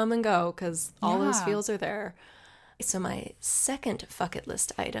it come and go, because all those feels are there. So my second fuck it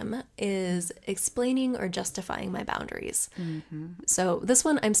list item is explaining or justifying my boundaries. So this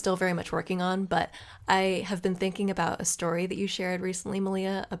one I'm still very much working on, but I have been thinking about a story that you shared recently,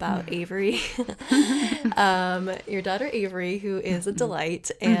 Malia, about Avery. Your daughter Avery, who is a delight,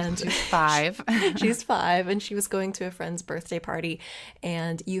 and she's 5. She's 5, and she was going to a friend's birthday party,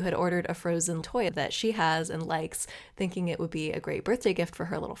 and you had ordered a Frozen toy that she has and likes, thinking it would be a great birthday gift for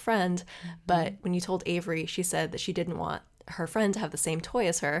her little friend. But when you told Avery, she said that she didn't want her friend to have the same toy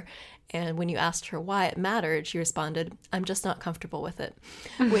as her. And when you asked her why it mattered, she responded, "I'm just not comfortable with it,"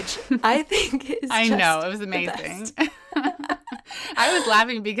 which I think is I know, it was amazing. I was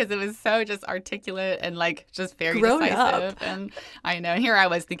laughing because it was so just articulate and like just very grown decisive. Up. And I know, and here I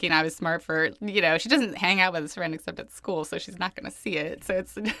was thinking I was smart for, she doesn't hang out with his friend except at school, so she's not going to see it. So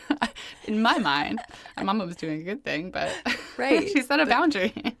it's, in my mind, my mama was doing a good thing, but right. She set a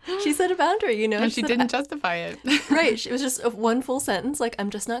boundary. She set a boundary, And she didn't justify it. Right. It was just one full sentence, like, "I'm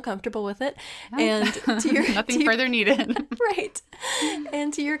just not comfortable with it." And to your nothing further needed. Right.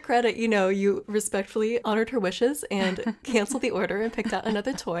 And to your credit, you respectfully honored her wishes and canceled the order and picked out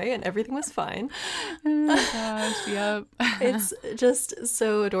another toy, and everything was fine. Oh gosh, yep. It's just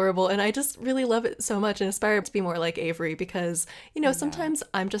so adorable, and I just really love it so much and aspire to be more like Avery, because sometimes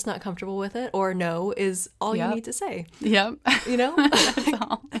I'm just not comfortable with it, or no is all you need to say. Yep. That's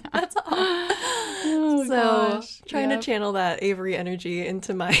all. That's all. Oh, So gosh. trying to channel that Avery energy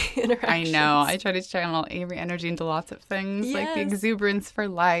into my interactions. I know. I try to channel Avery energy into lots of things, like the Yes. exuberance for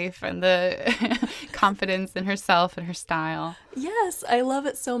life and the confidence in herself and her style. Yes, I love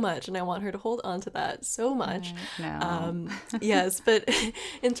it so much, and I want her to hold on to that so much. No. Yes, but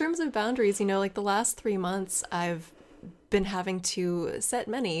in terms of boundaries, like the last 3 months, I've been having to set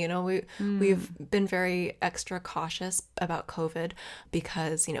many. We've been very extra cautious about COVID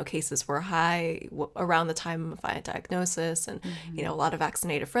because, cases were high around the time of my diagnosis, and, a lot of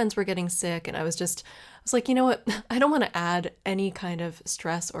vaccinated friends were getting sick. And I was like, you know what? I don't want to add any kind of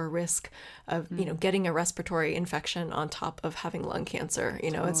stress or risk of, getting a respiratory infection on top of having lung cancer.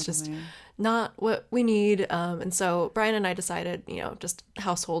 It's just not what we need. And so Brian and I decided, just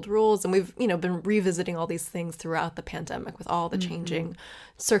household rules. And we've, been revisiting all these things throughout the pandemic with all the changing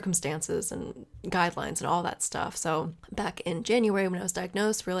circumstances and guidelines and all that stuff. So back in January when I was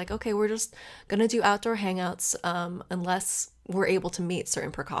diagnosed, we were like, okay, we're just going to do outdoor hangouts unless we're able to meet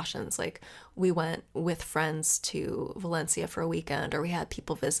certain precautions. Like we went with friends to Valencia for a weekend, or we had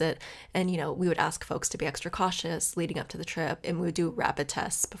people visit, and we would ask folks to be extra cautious leading up to the trip, and we would do rapid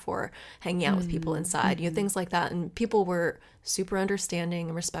tests before hanging out with people inside, things like that. And people were super understanding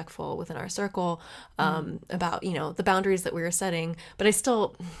and respectful within our circle about the boundaries that we were setting. But I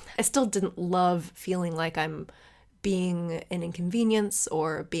still didn't love feeling like I'm being an inconvenience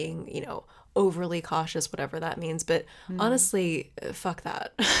or being overly cautious, whatever that means. But honestly, fuck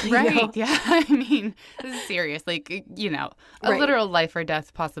that. Right. Yeah. I mean, this is serious. Like, a literal life or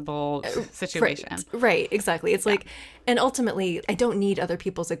death possible situation. Right. Exactly. It's like, and ultimately, I don't need other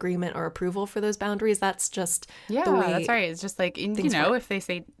people's agreement or approval for those boundaries. That's just the way. That's right. It's just like, if they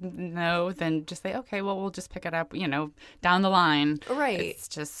say no, then just say, okay, well, we'll just pick it up, down the line. Right. It's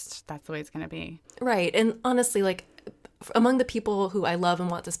just, that's the way it's going to be. Right. And honestly, like, among the people who I love and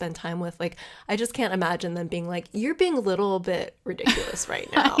want to spend time with, like, I just can't imagine them being like, you're being a little bit ridiculous right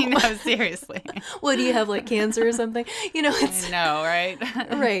now. I know, seriously. What, do you have like cancer or something? You know, it's I know, right?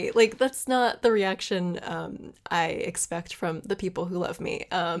 right. Like, that's not the reaction I expect from the people who love me.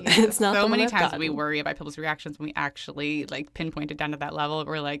 It's not So the one many I've times gotten. we worry about people's reactions when we actually like pinpoint it down to that level.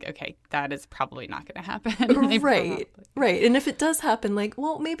 We're like, okay, that is probably not going to happen. They Right, probably- right. And if it does happen, like,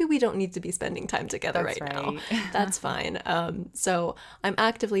 well, maybe we don't need to be spending time together That's right now. right. That's fine. So I'm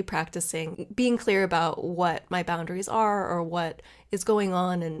actively practicing being clear about what my boundaries are or what is going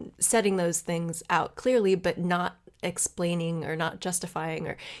on and setting those things out clearly, but not explaining or not justifying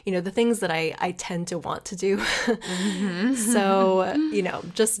or, you know, the things that I tend to want to do. So, you know,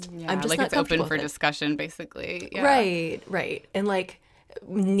 just, Yeah, I'm just like not it's open comfortable for with it. discussion, basically. Yeah. Right, right. And like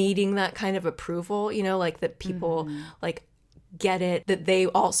needing that kind of approval, you know, like that people like get it, that they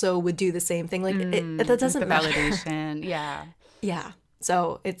also would do the same thing. Like that doesn't The matter. validation. Yeah. Yeah.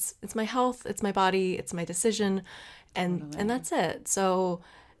 So it's my health, it's my body, it's my decision, and that's it. So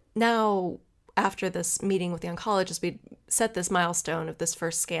now after this meeting with the oncologist, we set this milestone of this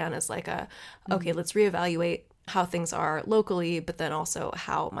first scan as like a okay, let's reevaluate how things are locally, but then also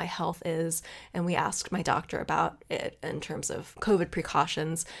how my health is. And we asked my doctor about it in terms of COVID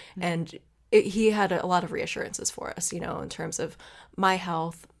precautions. And he had a lot of reassurances for us, you know, in terms of my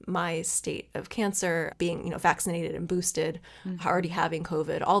health, my state of cancer, being, you know, vaccinated and boosted, already having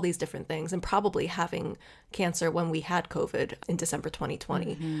COVID, all these different things, and probably having cancer when we had COVID in December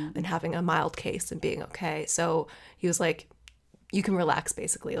 2020 and having a mild case and being okay. So he was like, you can relax,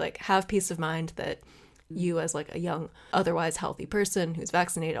 basically, like have peace of mind that you as like a young, otherwise healthy person who's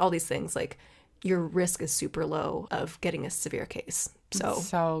vaccinated, all these things, like your risk is super low of getting a severe case.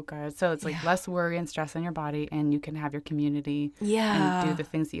 So good. So it's like less worry and stress on your body, and you can have your community Yeah. and do the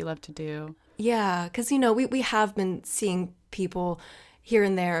things that you love to do. Yeah, because, you know, we have been seeing people here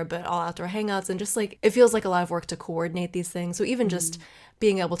and there, but all outdoor hangouts, and just like it feels like a lot of work to coordinate these things. So even just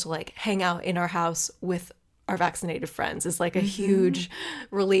being able to like hang out in our house with our vaccinated friends is like a huge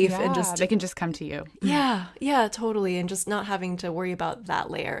relief. And just they can just come to you. yeah, totally. And just not having to worry about that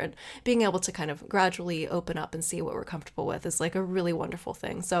layer and being able to kind of gradually open up and see what we're comfortable with is like a really wonderful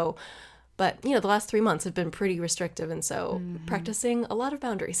thing. So, but, you know, the last 3 months have been pretty restrictive. And so practicing a lot of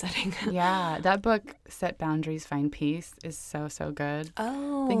boundary setting. Yeah, that book, Set Boundaries, Find Peace, is so, so good.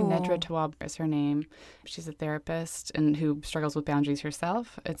 Oh. I think Nedra Tawwab is her name. She's a therapist and who struggles with boundaries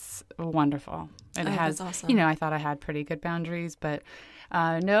herself. It's wonderful. And it has, that's awesome. you know, I thought I had pretty good boundaries, but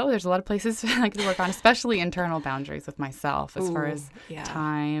no, there's a lot of places I could work on, especially internal boundaries with myself as far as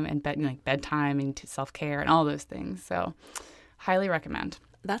time and bedtime and self-care and all those things. So highly recommend.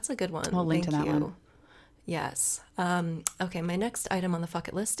 That's a good one. We'll link Thank to that you. one. Yes. Okay, my next item on the fuck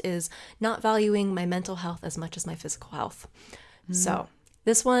it list is not valuing my mental health as much as my physical health. So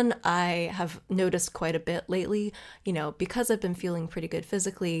this one I have noticed quite a bit lately, you know, because I've been feeling pretty good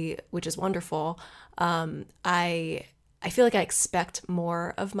physically, which is wonderful. I feel like I expect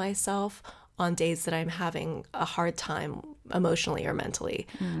more of myself on days that I'm having a hard time emotionally or mentally.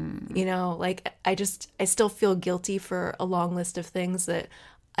 You know, like I still feel guilty for a long list of things that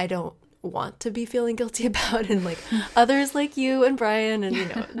I don't want to be feeling guilty about, and like others like you and Brian and, you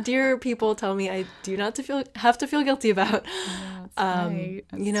know, dear people tell me I do not have to feel guilty about. Right.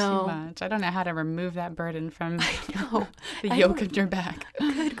 That's you know, too much. I don't know how to remove that burden from know. the yoke of your back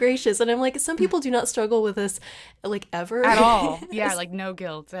Good gracious. And I'm like, some people do not struggle with this like ever. at all. Yeah, like no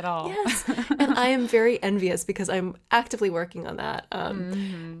guilt at all. Yes. And I am very envious because I'm actively working on that.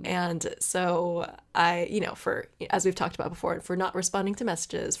 And so I, you know, for, as we've talked about before, for not responding to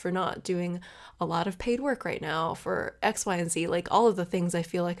messages, for not doing a lot of paid work right now, for X, Y, and Z, like all of the things I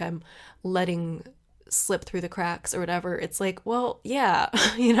feel like I'm letting slip through the cracks or whatever, it's like, well, yeah,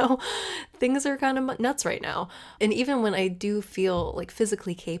 you know, things are kind of nuts right now. And even when I do feel like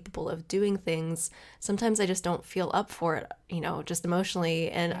physically capable of doing things, sometimes I just don't feel up for it, you know, just emotionally.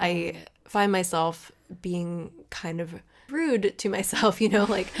 And I find myself being kind of rude to myself, you know,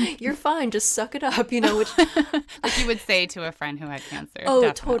 like, you're fine, just suck it up, you know, which Like you would say to a friend who had cancer. oh,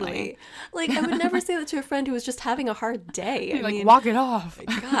 definitely. totally. Like, I would never say that to a friend who was just having a hard day. I Like, mean, walk it off.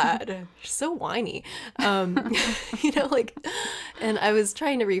 God, you're so whiny. You know, like, and I was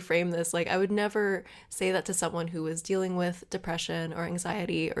trying to reframe this. Like, I would never say that to someone who was dealing with depression or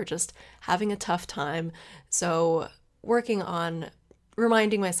anxiety or just having a tough time. So, working on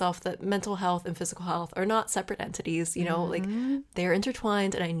reminding myself that mental health and physical health are not separate entities, you know, like they're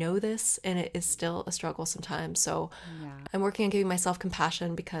intertwined, and I know this, and it is still a struggle sometimes. So I'm working on giving myself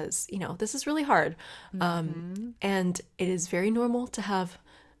compassion because, you know, this is really hard. And it is very normal to have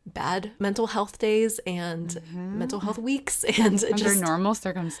bad mental health days and mental health weeks and Under just normal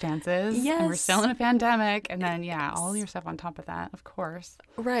circumstances. And we're Yes. still in a pandemic. And then, all your stuff on top of that, of course.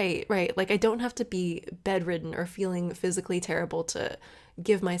 right, right. Like I don't have to be bedridden or feeling physically terrible to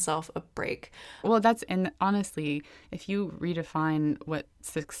give myself a break. Well, and honestly, if you redefine what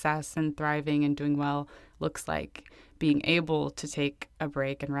success and thriving and doing well looks like, being able to take a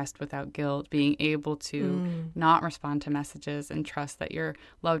break and rest without guilt, being able to not respond to messages and trust that your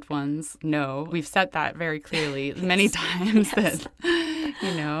loved ones know. We've said that very clearly many times that,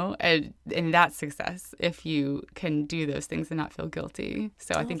 and that's success if you can do those things and not feel guilty.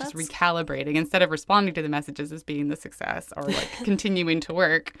 So I think just recalibrating instead of responding to the messages as being the success or like continuing to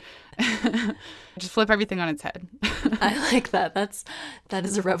work, just flip everything on its head. I like that. That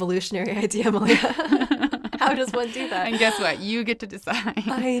is a revolutionary idea, Malia. How does one do that? And guess what? You get to decide.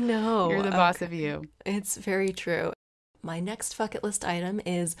 I know. You're the boss of you. It's very true. My next bucket list item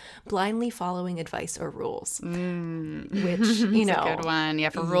is blindly following advice or rules, which, It's a good one. Yeah,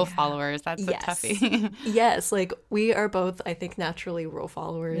 for rule followers, that's a toughie. Yes, like we are both, I think, naturally rule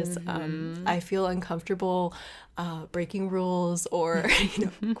followers. I feel uncomfortable breaking rules or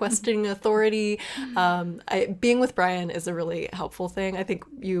questioning authority. Being with Brian is a really helpful thing. I think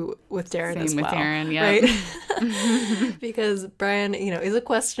you with Darren Same as well. with Darren, yeah. Right? Because Brian, is a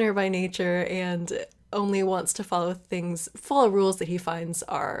questioner by nature and only wants to follow rules that he finds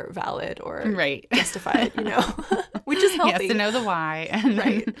are valid or justified, which is healthy. He has to know the why and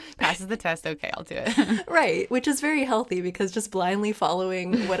then passes the test. Okay, I'll do it. Right, which is very healthy because just blindly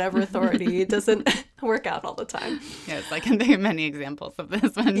following whatever authority doesn't work out all the time. Yes, I can think of many examples of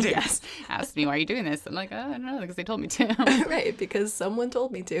this when Darren asked me, why are you doing this? I'm like, I don't know, because they told me to. Right, because someone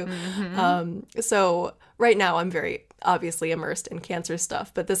told me to. So right now I'm very obviously immersed in cancer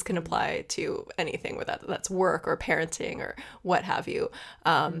stuff, but this can apply to anything with that's work or parenting or what have you.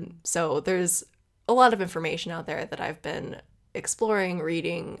 So there's a lot of information out there that I've been exploring,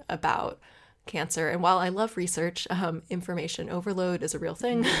 reading about cancer. And while I love research, information overload is a real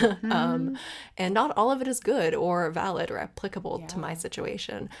thing. And not all of it is good or valid or applicable to my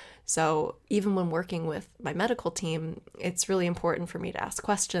situation. So even when working with my medical team, it's really important for me to ask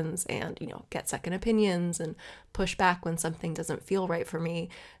questions and, get second opinions and push back when something doesn't feel right for me.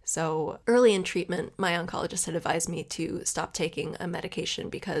 So early in treatment, my oncologist had advised me to stop taking a medication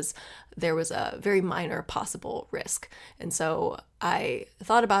because there was a very minor possible risk. And so I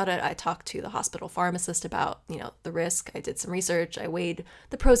thought about it. I talked to the hospital pharmacist about, the risk. I did some research. I weighed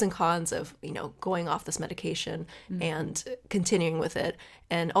the pros and cons of, going off this medication and continuing with it.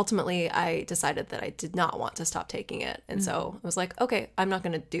 And ultimately, I decided that I did not want to stop taking it. And so I was like, okay, I'm not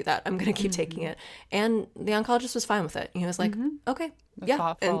going to do that. I'm going to keep taking it. And the oncologist was fine with it. He was like, okay, A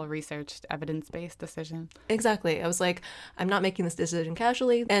thoughtful, researched, evidence-based decision. Exactly. I was like, I'm not making this decision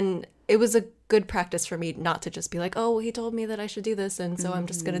casually. And it was a good practice for me not to just be like, oh, he told me that I should do this, and so I'm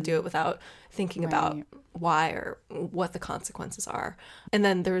just going to do it without thinking about why or what the consequences are. And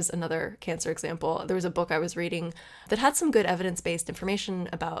then there was another cancer example. There was a book I was reading that had some good evidence-based information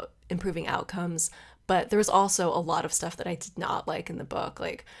about improving outcomes, but there was also a lot of stuff that I did not like in the book,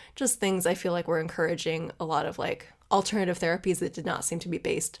 like just things I feel like were encouraging a lot of like alternative therapies that did not seem to be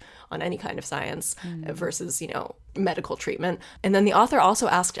based on any kind of science versus, medical treatment. And then the author also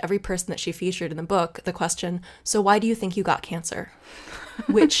asked every person that she featured in the book the question, so why do you think you got cancer?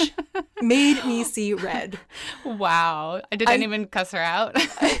 Which made me see red. Wow. Did anyone cuss her out?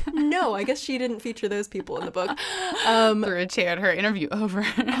 No, I guess she didn't feature those people in the book. Threw a chair at her interview over.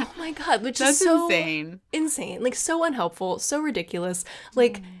 Oh my God, which That's is so insane. Like so unhelpful, so ridiculous,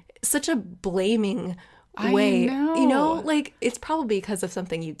 like such a blaming way. I know. Like it's probably because of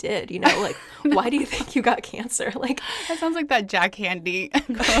something you did, like why do you think you got cancer? Like that sounds like that Jack Handy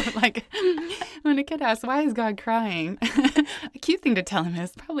quote, like when a kid asks, why is God crying? A cute thing to tell him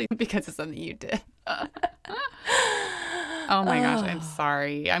is probably because of something you did. Oh my gosh, I'm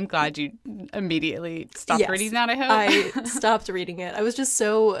sorry. I'm glad you immediately stopped reading that, I hope. I stopped reading it. I was just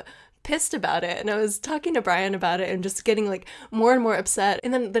so pissed about it, and I was talking to Brian about it and just getting like more and more upset.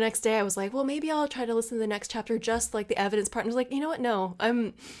 And then the next day I was like, well, maybe I'll try to listen to the next chapter, just like the evidence part. And I was like, you know what, no,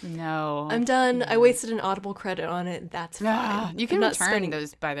 I'm done. I wasted an Audible credit on it. That's fine. You can return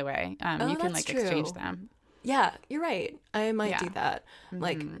those, by the way. You can like exchange them. Yeah, you're right. I might do that.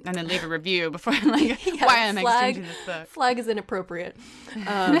 Like, and then leave a review before like why I'm exchanging this book. Flag is inappropriate.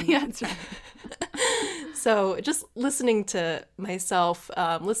 Yeah, that's right. So just listening to myself,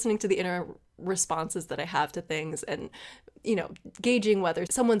 listening to the inner responses that I have to things, and gauging whether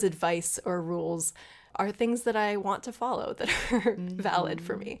someone's advice or rules are things that I want to follow, that are valid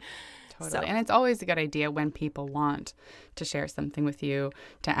for me. Totally. So, And it's always a good idea when people want to share something with you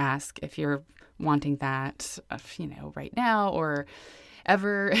to ask if you're wanting that, right now or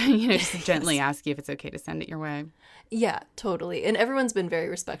ever, just gently ask you if it's okay to send it your way. yeah, totally. And everyone's been very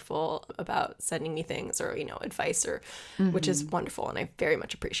respectful about sending me things or, advice which is wonderful. And I very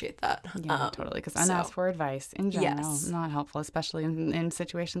much appreciate that. Yeah, totally. Because unasked for advice in general, yes. not helpful, especially in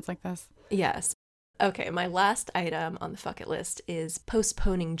situations like this. Yes. Okay, my last item on the fuck it list is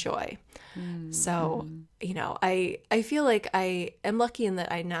postponing joy. So, I feel like I am lucky in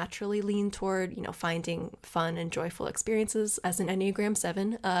that I naturally lean toward, finding fun and joyful experiences. As an Enneagram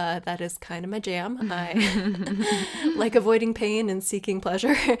 7, that is kind of my jam. I like avoiding pain and seeking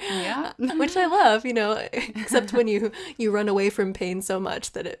pleasure, Yeah. which I love, except when you run away from pain so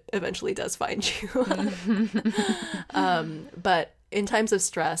much that it eventually does find you. But in times of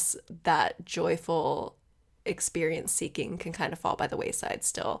stress, that joyful experience seeking can kind of fall by the wayside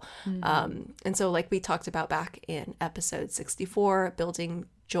still. And so, like we talked about back in episode 64, building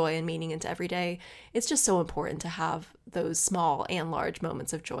joy and meaning into every day, it's just so important to have those small and large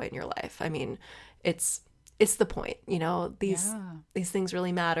moments of joy in your life. I mean, it's the point, these things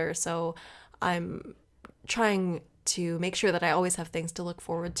really matter. So I'm trying to make sure that I always have things to look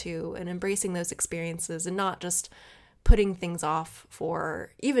forward to and embracing those experiences and not just putting things off for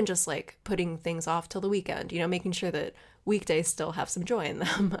even just like putting things off till the weekend, making sure that weekdays still have some joy in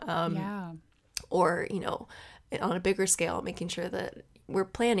them. Or, on a bigger scale, making sure that we're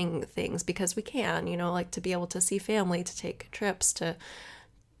planning things because we can, like to be able to see family, to take trips, to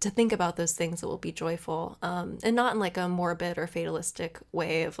think about those things that will be joyful. And not in like a morbid or fatalistic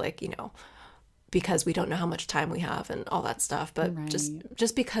way of like, because we don't know how much time we have and all that stuff, but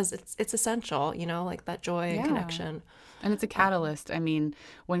just because it's essential, like that joy and connection. And it's a catalyst. I mean,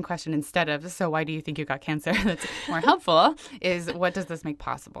 one question instead of, so why do you think you got cancer, that's more helpful is, what does this make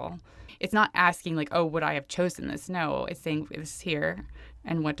possible? It's not asking like, oh, would I have chosen this? No, it's saying this is here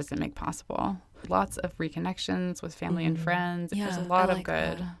and what does it make possible? Lots of reconnections with family and friends. Yeah, there's a lot I of like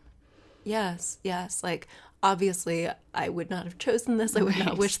good. that. Yes. Like, obviously, I would not have chosen this. I would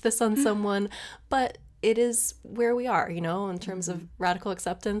not wish this on someone. But it is where we are, in terms of radical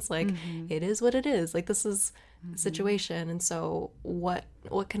acceptance. Like, it is what it is. Like, this is the situation. And so what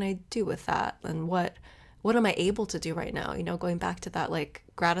can I do with that? And what am I able to do right now? Going back to that, like,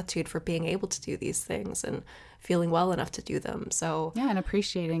 gratitude for being able to do these things and feeling well enough to do them. So, yeah, and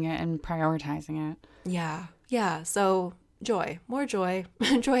appreciating it and prioritizing it. Yeah. So more joy,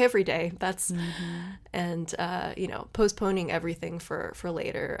 joy every day. That's, and, postponing everything for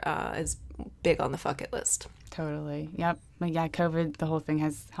later is big on the fuck it list. Totally. Yep. But yeah, COVID, the whole thing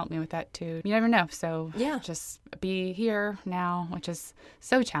has helped me with that too. You never know. So yeah, just be here now, which is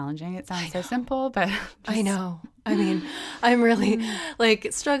so challenging. It sounds so simple, but I know. I mean, I'm really like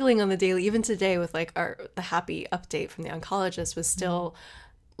struggling on the daily. Even today with like the happy update from the oncologist was still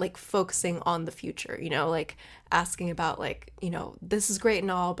like focusing on the future, like asking about like, this is great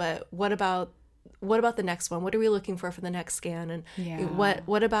and all, but what about the next one? What are we looking for the next scan? And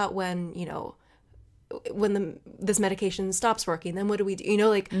what about when, when this medication stops working, then what do we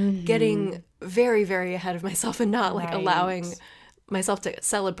do? Getting very, very ahead of myself and not like allowing myself to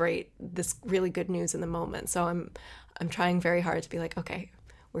celebrate this really good news in the moment. So I'm trying very hard to be like, okay,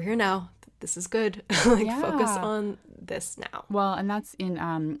 we're here now. This is good. Focus on this now. Well, and that's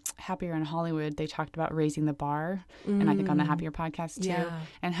in Happier in Hollywood. They talked about raising the bar, and I think on the Happier podcast too,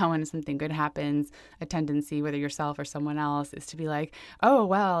 and how when something good happens, a tendency, whether yourself or someone else, is to be like, oh,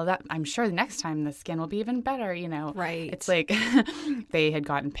 well, that I'm sure the next time the skin will be even better, Right. It's like they had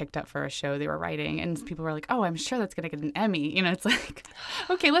gotten picked up for a show they were writing, and people were like, oh, I'm sure that's going to get an Emmy. It's like,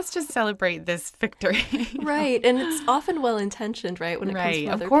 okay, let's just celebrate this victory. Right. And it's often well-intentioned, right, when it comes from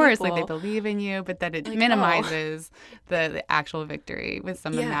other of course, people. Like they believe in you, but that it minimizes the actual victory with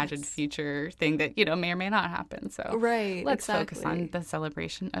some imagined future thing that, may or may not happen. So let's focus on the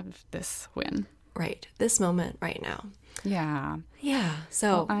celebration of this win. Right. This moment right now. Yeah. Yeah.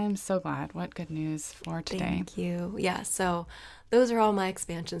 So I'm so glad. What good news for today. Thank you. Yeah. So those are all my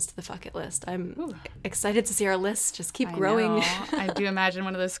expansions to the fuck it list. I'm excited to see our list just keep growing. I do imagine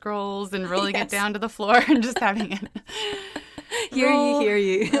one of those scrolls and rolling it down to the floor and just having it. Hear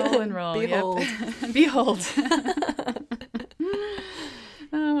ye. Roll and roll. Behold. Yep. Behold.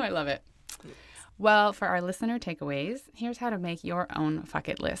 Oh, I love it. Well, for our listener takeaways, here's how to make your own fuck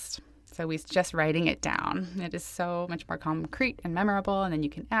it list. So we're just writing it down. It is so much more concrete and memorable, and then you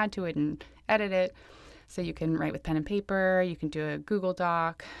can add to it and edit it. So you can write with pen and paper, you can do a Google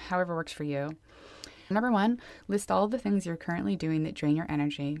Doc, however works for you. Number 1, list all of the things you're currently doing that drain your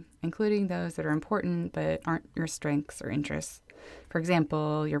energy, including those that are important but aren't your strengths or interests. For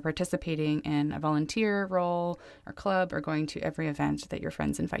example, you're participating in a volunteer role or club or going to every event that your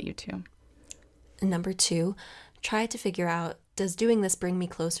friends invite you to. Number 2, try to figure out, does doing this bring me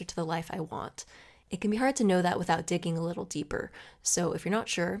closer to the life I want? It can be hard to know that without digging a little deeper. So if you're not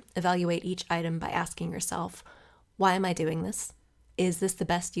sure, evaluate each item by asking yourself, why am I doing this? Is this the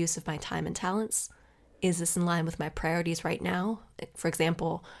best use of my time and talents? Is this in line with my priorities right now? For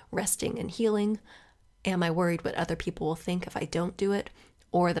example, resting and healing. Am I worried what other people will think if I don't do it,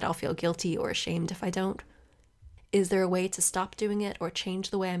 or that I'll feel guilty or ashamed if I don't? Is there a way to stop doing it or change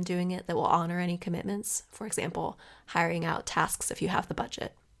the way I'm doing it that will honor any commitments? For example, hiring out tasks if you have the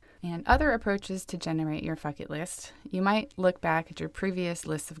budget. And other approaches to generate your fuck it list. You might look back at your previous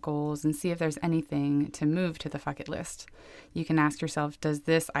lists of goals and see if there's anything to move to the fuck it list. You can ask yourself, does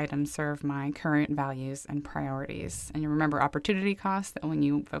this item serve my current values and priorities? And you remember opportunity cost, that when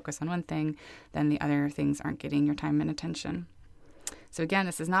you focus on one thing, then the other things aren't getting your time and attention. So again,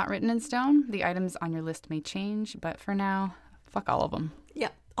 this is not written in stone. The items on your list may change, but for now, fuck all of them. Yeah.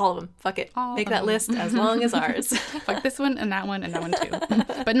 All of them. Fuck it. All Make of that them. list as long as ours. Fuck this one and that one too.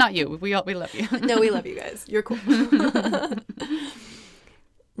 But not you. We love you. No, we love you guys. You're cool.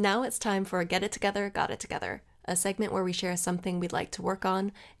 Now it's time for Get It Together, Got It Together, a segment where we share something we'd like to work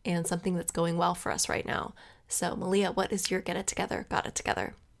on and something that's going well for us right now. So, Malia, what is your Get It Together, Got It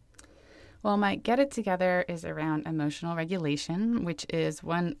Together? Well, my Get It Together is around emotional regulation, which is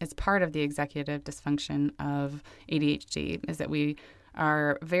part of the executive dysfunction of ADHD, is that we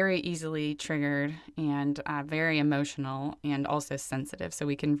are very easily triggered and very emotional and also sensitive. So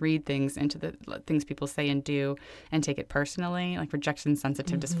we can read things into the things people say and do and take it personally. Like rejection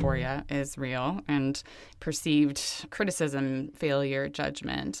sensitive dysphoria is real, and perceived criticism, failure,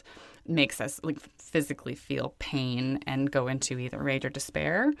 judgment makes us like physically feel pain and go into either rage or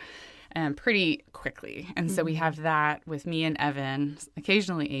despair pretty quickly. And so we have that with me and Evan,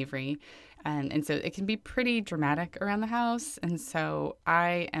 occasionally Avery. And so it can be pretty dramatic around the house. And so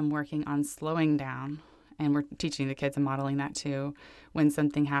I am working on slowing down, and we're teaching the kids and modeling that too. When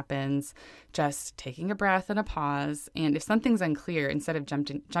something happens, just taking a breath and a pause. And if something's unclear, instead of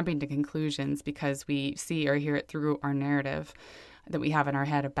jumping to conclusions because we see or hear it through our narrative that we have in our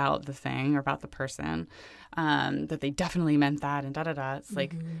head about the thing or about the person, that they definitely meant that and da-da-da. It's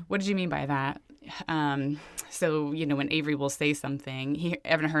like, what did you mean by that? So, when Avery will say something,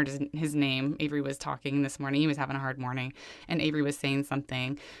 Evan heard his name. Avery was talking this morning. He was having a hard morning. And Avery was saying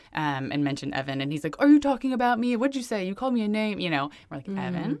something and mentioned Evan. And he's like, are you talking about me? What'd you say? You called me a name. We're like,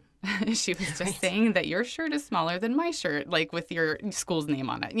 Evan? She was just saying that your shirt is smaller than my shirt, like with your school's name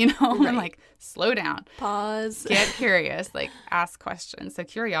on it, Right. I'm like, slow down. Pause. Get curious, like ask questions. So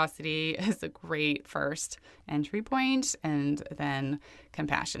curiosity is a great first entry point, and then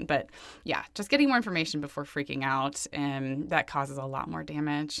compassion. But yeah, just getting more information before freaking out, and that causes a lot more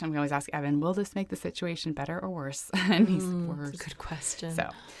damage. And we always ask Evan, will this make the situation better or worse? And he's worse. Good question. So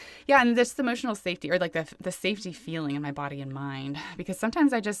yeah, and this emotional safety, or like the safety feeling in my body and mind, because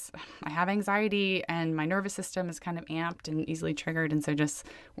sometimes I have anxiety and my nervous system is kind of amped and easily triggered. And so just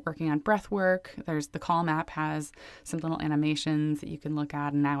working on breath work, the Calm app has some little animations that you can look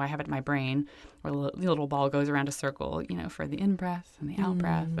at. And now I have it in my brain where the little ball goes around a circle, for the in-breath and the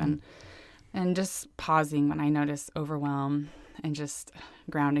out-breath, and just pausing when I notice overwhelm, and just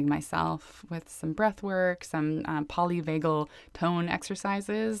grounding myself with some breath work, some polyvagal tone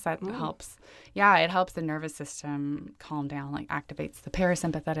exercises. That helps. Yeah, it helps the nervous system calm down, like activates the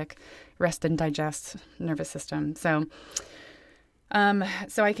parasympathetic rest and digest nervous system. So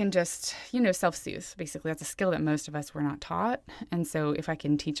I can just, self-soothe. Basically, that's a skill that most of us were not taught. And so if I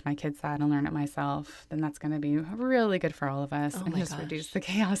can teach my kids that and learn it myself, then that's going to be really good for all of us, and just reduce the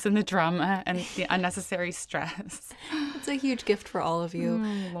chaos and the drama and the unnecessary stress. It's a huge gift for all of you.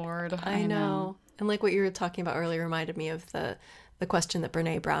 Oh, Lord. I know. And like what you were talking about earlier reminded me of the question that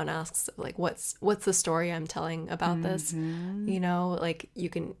Brene Brown asks, like, what's the story I'm telling about this? Like you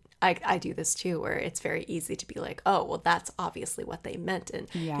can... I do this too, where it's very easy to be like, oh, well, that's obviously what they meant. And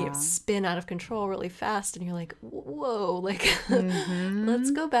spin out of control really fast. And you're like, whoa, like,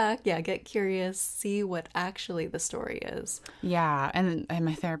 let's go back. Yeah, get curious, see what actually the story is. Yeah. And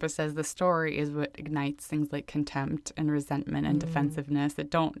my therapist says the story is what ignites things like contempt and resentment and defensiveness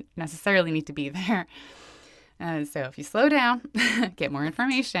that don't necessarily need to be there. So if you slow down, get more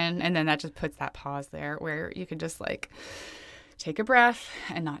information, and then that just puts that pause there where you could just like take a breath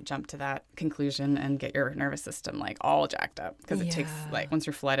and not jump to that conclusion and get your nervous system like all jacked up, because it takes like once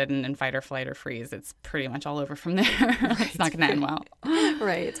you're flooded and in fight or flight or freeze, it's pretty much all over from there. It's not going to end well.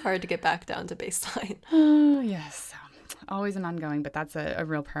 Right. It's hard to get back down to baseline. Oh, yes. always an ongoing, but that's a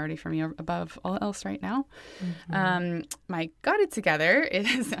real priority for me above all else right now. My got it together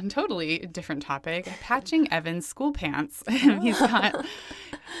is a totally different topic. Patching Evan's school pants. He's got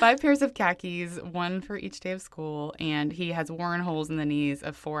 5 pairs of khakis, 1 for each day of school, and he has worn holes in the knees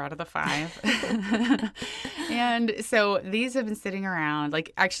of 4 out of the 5. And so these have been sitting around,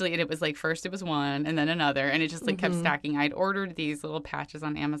 like, actually, it was like first it was one and then another, and it just like kept stacking. I'd ordered these little patches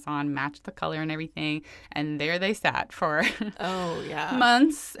on Amazon, matched the color and everything, and there they sat for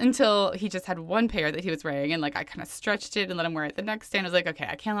months until he just had 1 pair that he was wearing, and like I kind of stretched it and let him wear it the next day, and I was like, okay,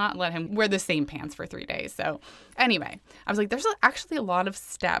 I cannot let him wear the same pants for 3 days. So anyway, I was like, there's actually a lot of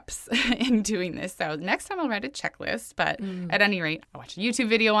steps in doing this, so next time I'll write a checklist. But at any rate, I watched a YouTube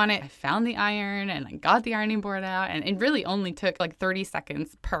video on it. I found the iron and I got the ironing board out, and it really only took like 30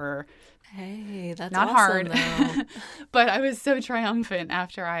 seconds per. Hey, that's not awesome, hard. But I was so triumphant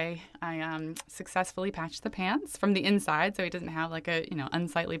after I successfully patched the pants from the inside, so he doesn't have like a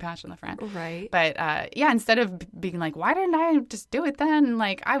unsightly patch on the front. Right. But instead of being like, why didn't I just do it then?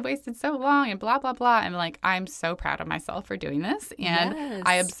 Like, I wasted so long and blah blah blah. I'm like, I'm so proud of myself for doing this, and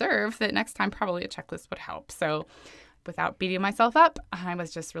I observed that next time probably a checklist would help. So, without beating myself up, I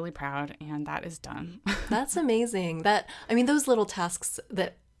was just really proud, and that is done. That's amazing. Those little tasks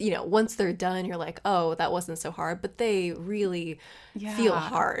that, once they're done, you're like, oh, that wasn't so hard, but they really feel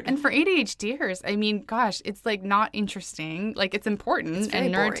hard. And for ADHDers, I mean, gosh, it's like not interesting. Like, it's important,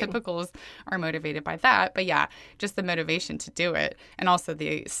 and neurotypicals are motivated by that. But yeah, just the motivation to do it, and also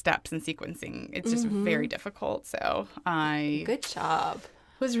the steps and sequencing, it's just very difficult. So Good job.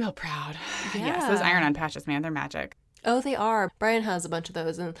 Was real proud. Yeah. Yes, those iron-on patches, man, they're magic. Oh, they are. Brian has a bunch of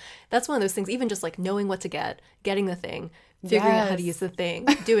those, and that's one of those things, even just like knowing what to get, getting the thing, figuring out how to use the thing,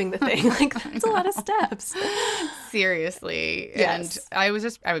 doing the thing. Like, that's a lot of steps. Seriously. Yes. And I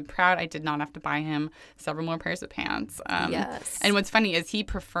was proud I did not have to buy him several more pairs of pants. Yes. And what's funny is he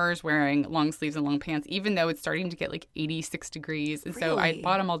prefers wearing long sleeves and long pants, even though it's starting to get like 86 degrees. And so I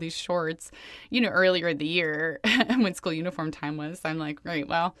bought him all these shorts, earlier in the year when school uniform time was. So I'm like, right,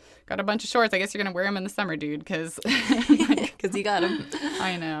 well, got a bunch of shorts. I guess you're going to wear them in the summer, dude, because you got them.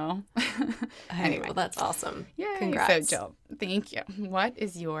 I know. Anyway, well, that's awesome. Yay. Congrats. So, Jill, thank you. What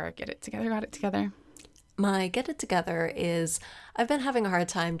is your got it together? My get it together is I've been having a hard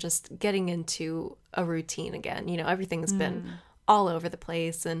time just getting into a routine again. Everything's been all over the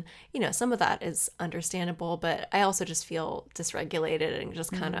place, and some of that is understandable, but I also just feel dysregulated and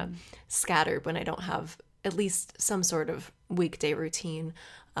just kind of scattered when I don't have at least some sort of weekday routine.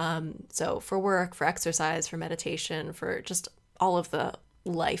 So for work, for exercise, for meditation, for just all of the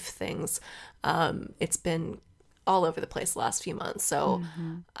life things, it's been all over the place the last few months. So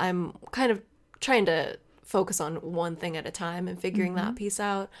I'm kind of trying to focus on one thing at a time and figuring that piece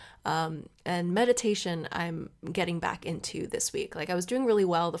out. And meditation, I'm getting back into this week. Like, I was doing really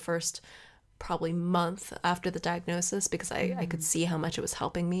well the first probably month after the diagnosis because I could see how much it was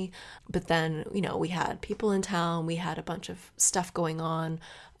helping me. But then, we had people in town, we had a bunch of stuff going on,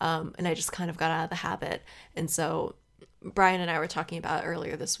 and I just kind of got out of the habit. And so Brian and I were talking about it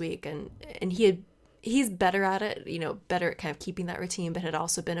earlier this week, and he's better at it, better at kind of keeping that routine, but had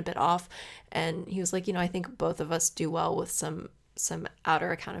also been a bit off. And he was like, I think both of us do well with some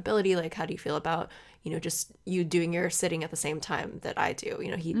outer accountability. Like, how do you feel about, just you doing your sitting at the same time that I do?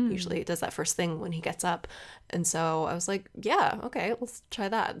 He usually does that first thing when he gets up. And so I was like, yeah, okay, let's try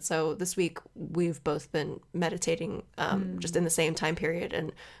that. So this week we've both been meditating just in the same time period,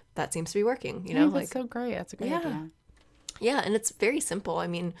 and that seems to be working, That's so great. That's a great idea. Yeah, and it's very simple. I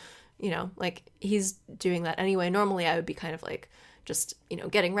mean, like, he's doing that anyway. Normally I would be kind of like just,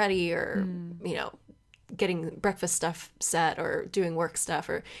 getting ready or, getting breakfast stuff set or doing work stuff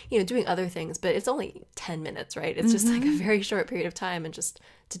or, doing other things. But it's only 10 minutes, right? It's just like a very short period of time. And just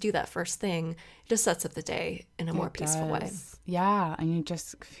to do that first thing, it just sets up the day in a more peaceful way. Yeah. And you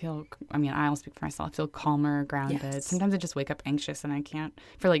just feel, I'll speak for myself, I feel calmer, grounded. Yes. Sometimes I just wake up anxious and I can't,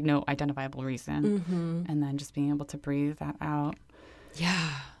 for like no identifiable reason. And then just being able to breathe that out.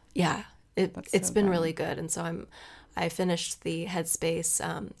 Yeah. It's been really good. And so I finished the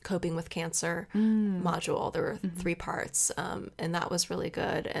Headspace Coping with Cancer module. There were 3 parts, and that was really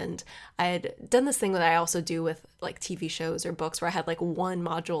good. And I had done this thing that I also do with like TV shows or books where I had like one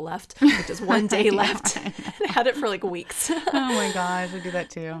module left, like just one day left, and I had it for like weeks. Oh my gosh, I do that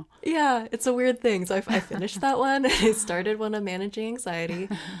too. Yeah, it's a weird thing. So I finished that one, and I started one on managing anxiety,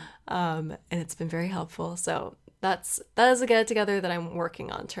 and it's been very helpful. So that is a get together that I'm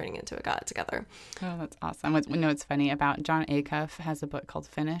working on turning into a got together. Oh, that's awesome. What's funny about John Acuff has a book called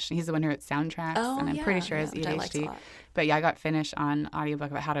Finish. He's the one who wrote Soundtracks, and I'm pretty sure has ADHD. But yeah, I got Finish on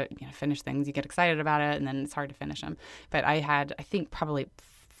audiobook about how to finish things. You get excited about it, and then it's hard to finish them. But I had, I think, probably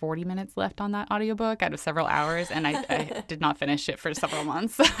 40 minutes left on that audiobook out of several hours, and I did not finish it for several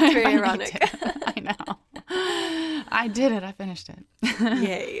months. Very ironic. I know. I did it. I finished it.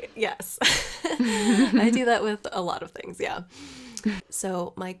 Yay. Yes. I do that with a lot of things. Yeah.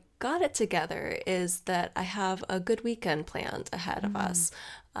 So my got it together is that I have a good weekend planned ahead of us.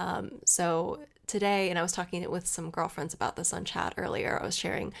 So today, and I was talking with some girlfriends about this on chat earlier, I was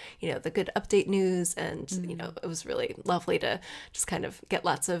sharing, the good update news, and, it was really lovely to just kind of get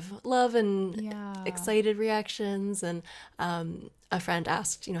lots of love and excited reactions. And a friend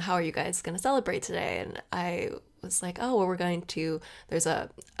asked, how are you guys going to celebrate today? And I was like, oh, well, we're going to, there's a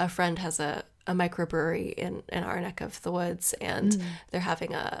friend has a microbrewery in our neck of the woods, and they're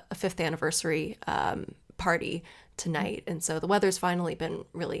having a 5th anniversary party tonight. And so the weather's finally been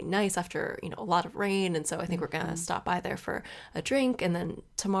really nice after, a lot of rain. And so I think we're going to stop by there for a drink. And then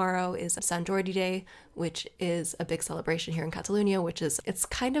tomorrow is Sant Jordi Day, which is a big celebration here in Catalonia, it's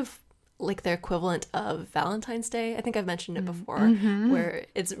kind of like their equivalent of Valentine's Day. I think I've mentioned it before, where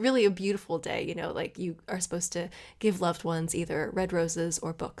it's really a beautiful day, like you are supposed to give loved ones either red roses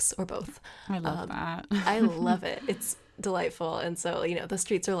or books or both. I love that. I love it. It's delightful. And so, the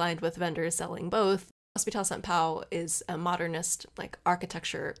streets are lined with vendors selling both. Hospital Sant Pau is a modernist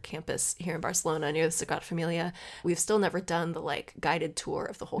architecture campus here in Barcelona near the Sagrada Familia. We've still never done the guided tour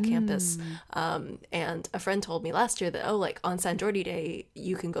of the whole campus. And a friend told me last year that, on Sant Jordi Day,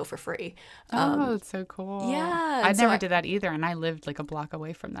 you can go for free. That's so cool. Yeah. I never did that either. And I lived a block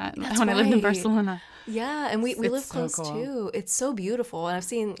away from that when I lived in Barcelona. Yeah. And we live so close cool. too. It's so beautiful. And I've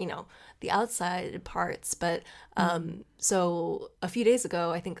seen, the outside parts, but so a few days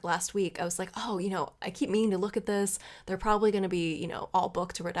ago, I think last week, I was like, I keep meaning to look at this. They're probably going to be, all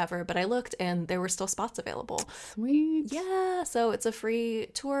booked or whatever. But I looked and there were still spots available. Sweet. Yeah. So it's a free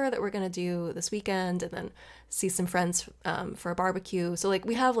tour that we're going to do this weekend, and then see some friends for a barbecue. So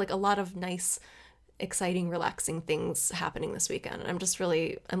we have a lot of nice, exciting, relaxing things happening this weekend. And I'm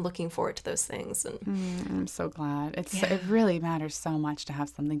looking forward to those things. And I'm so glad. It really matters so much to have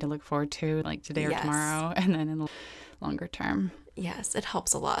something to look forward to, today or tomorrow, and then in the longer term. Yes, it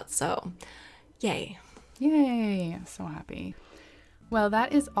helps a lot. So yay. Yay. I'm so happy. Well,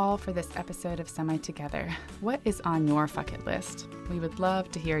 that is all for this episode of Semi Together. What is on your bucket list? We would love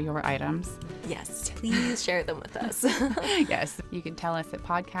to hear your items. Yes, please share them with us. Yes, you can tell us at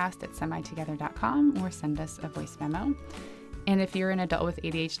podcast@semitogether.com or send us a voice memo. And if you're an adult with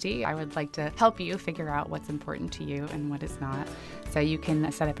ADHD, I would like to help you figure out what's important to you and what is not. So you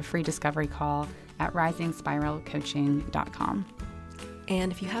can set up a free discovery call at risingspiralcoaching.com.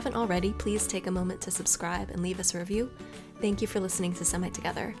 And if you haven't already, please take a moment to subscribe and leave us a review. Thank you for listening to Semi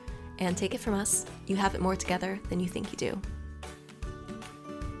Together. And take it from us, you have it more together than you think you do.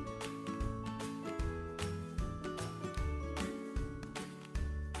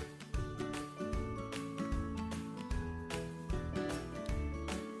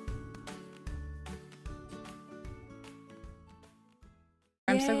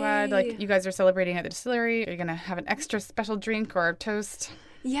 I'm so glad you guys are celebrating at the distillery. Are you going to have an extra special drink or a toast?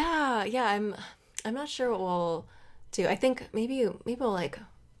 Yeah. I'm not sure what we'll do. I think maybe we'll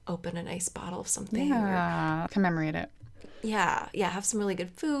open a nice bottle of something. Yeah, commemorate it. Yeah, have some really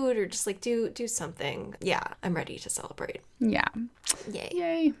good food, or just do something. Yeah, I'm ready to celebrate. Yeah. Yay.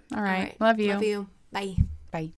 Yay. All right. Love you. Love you. Bye.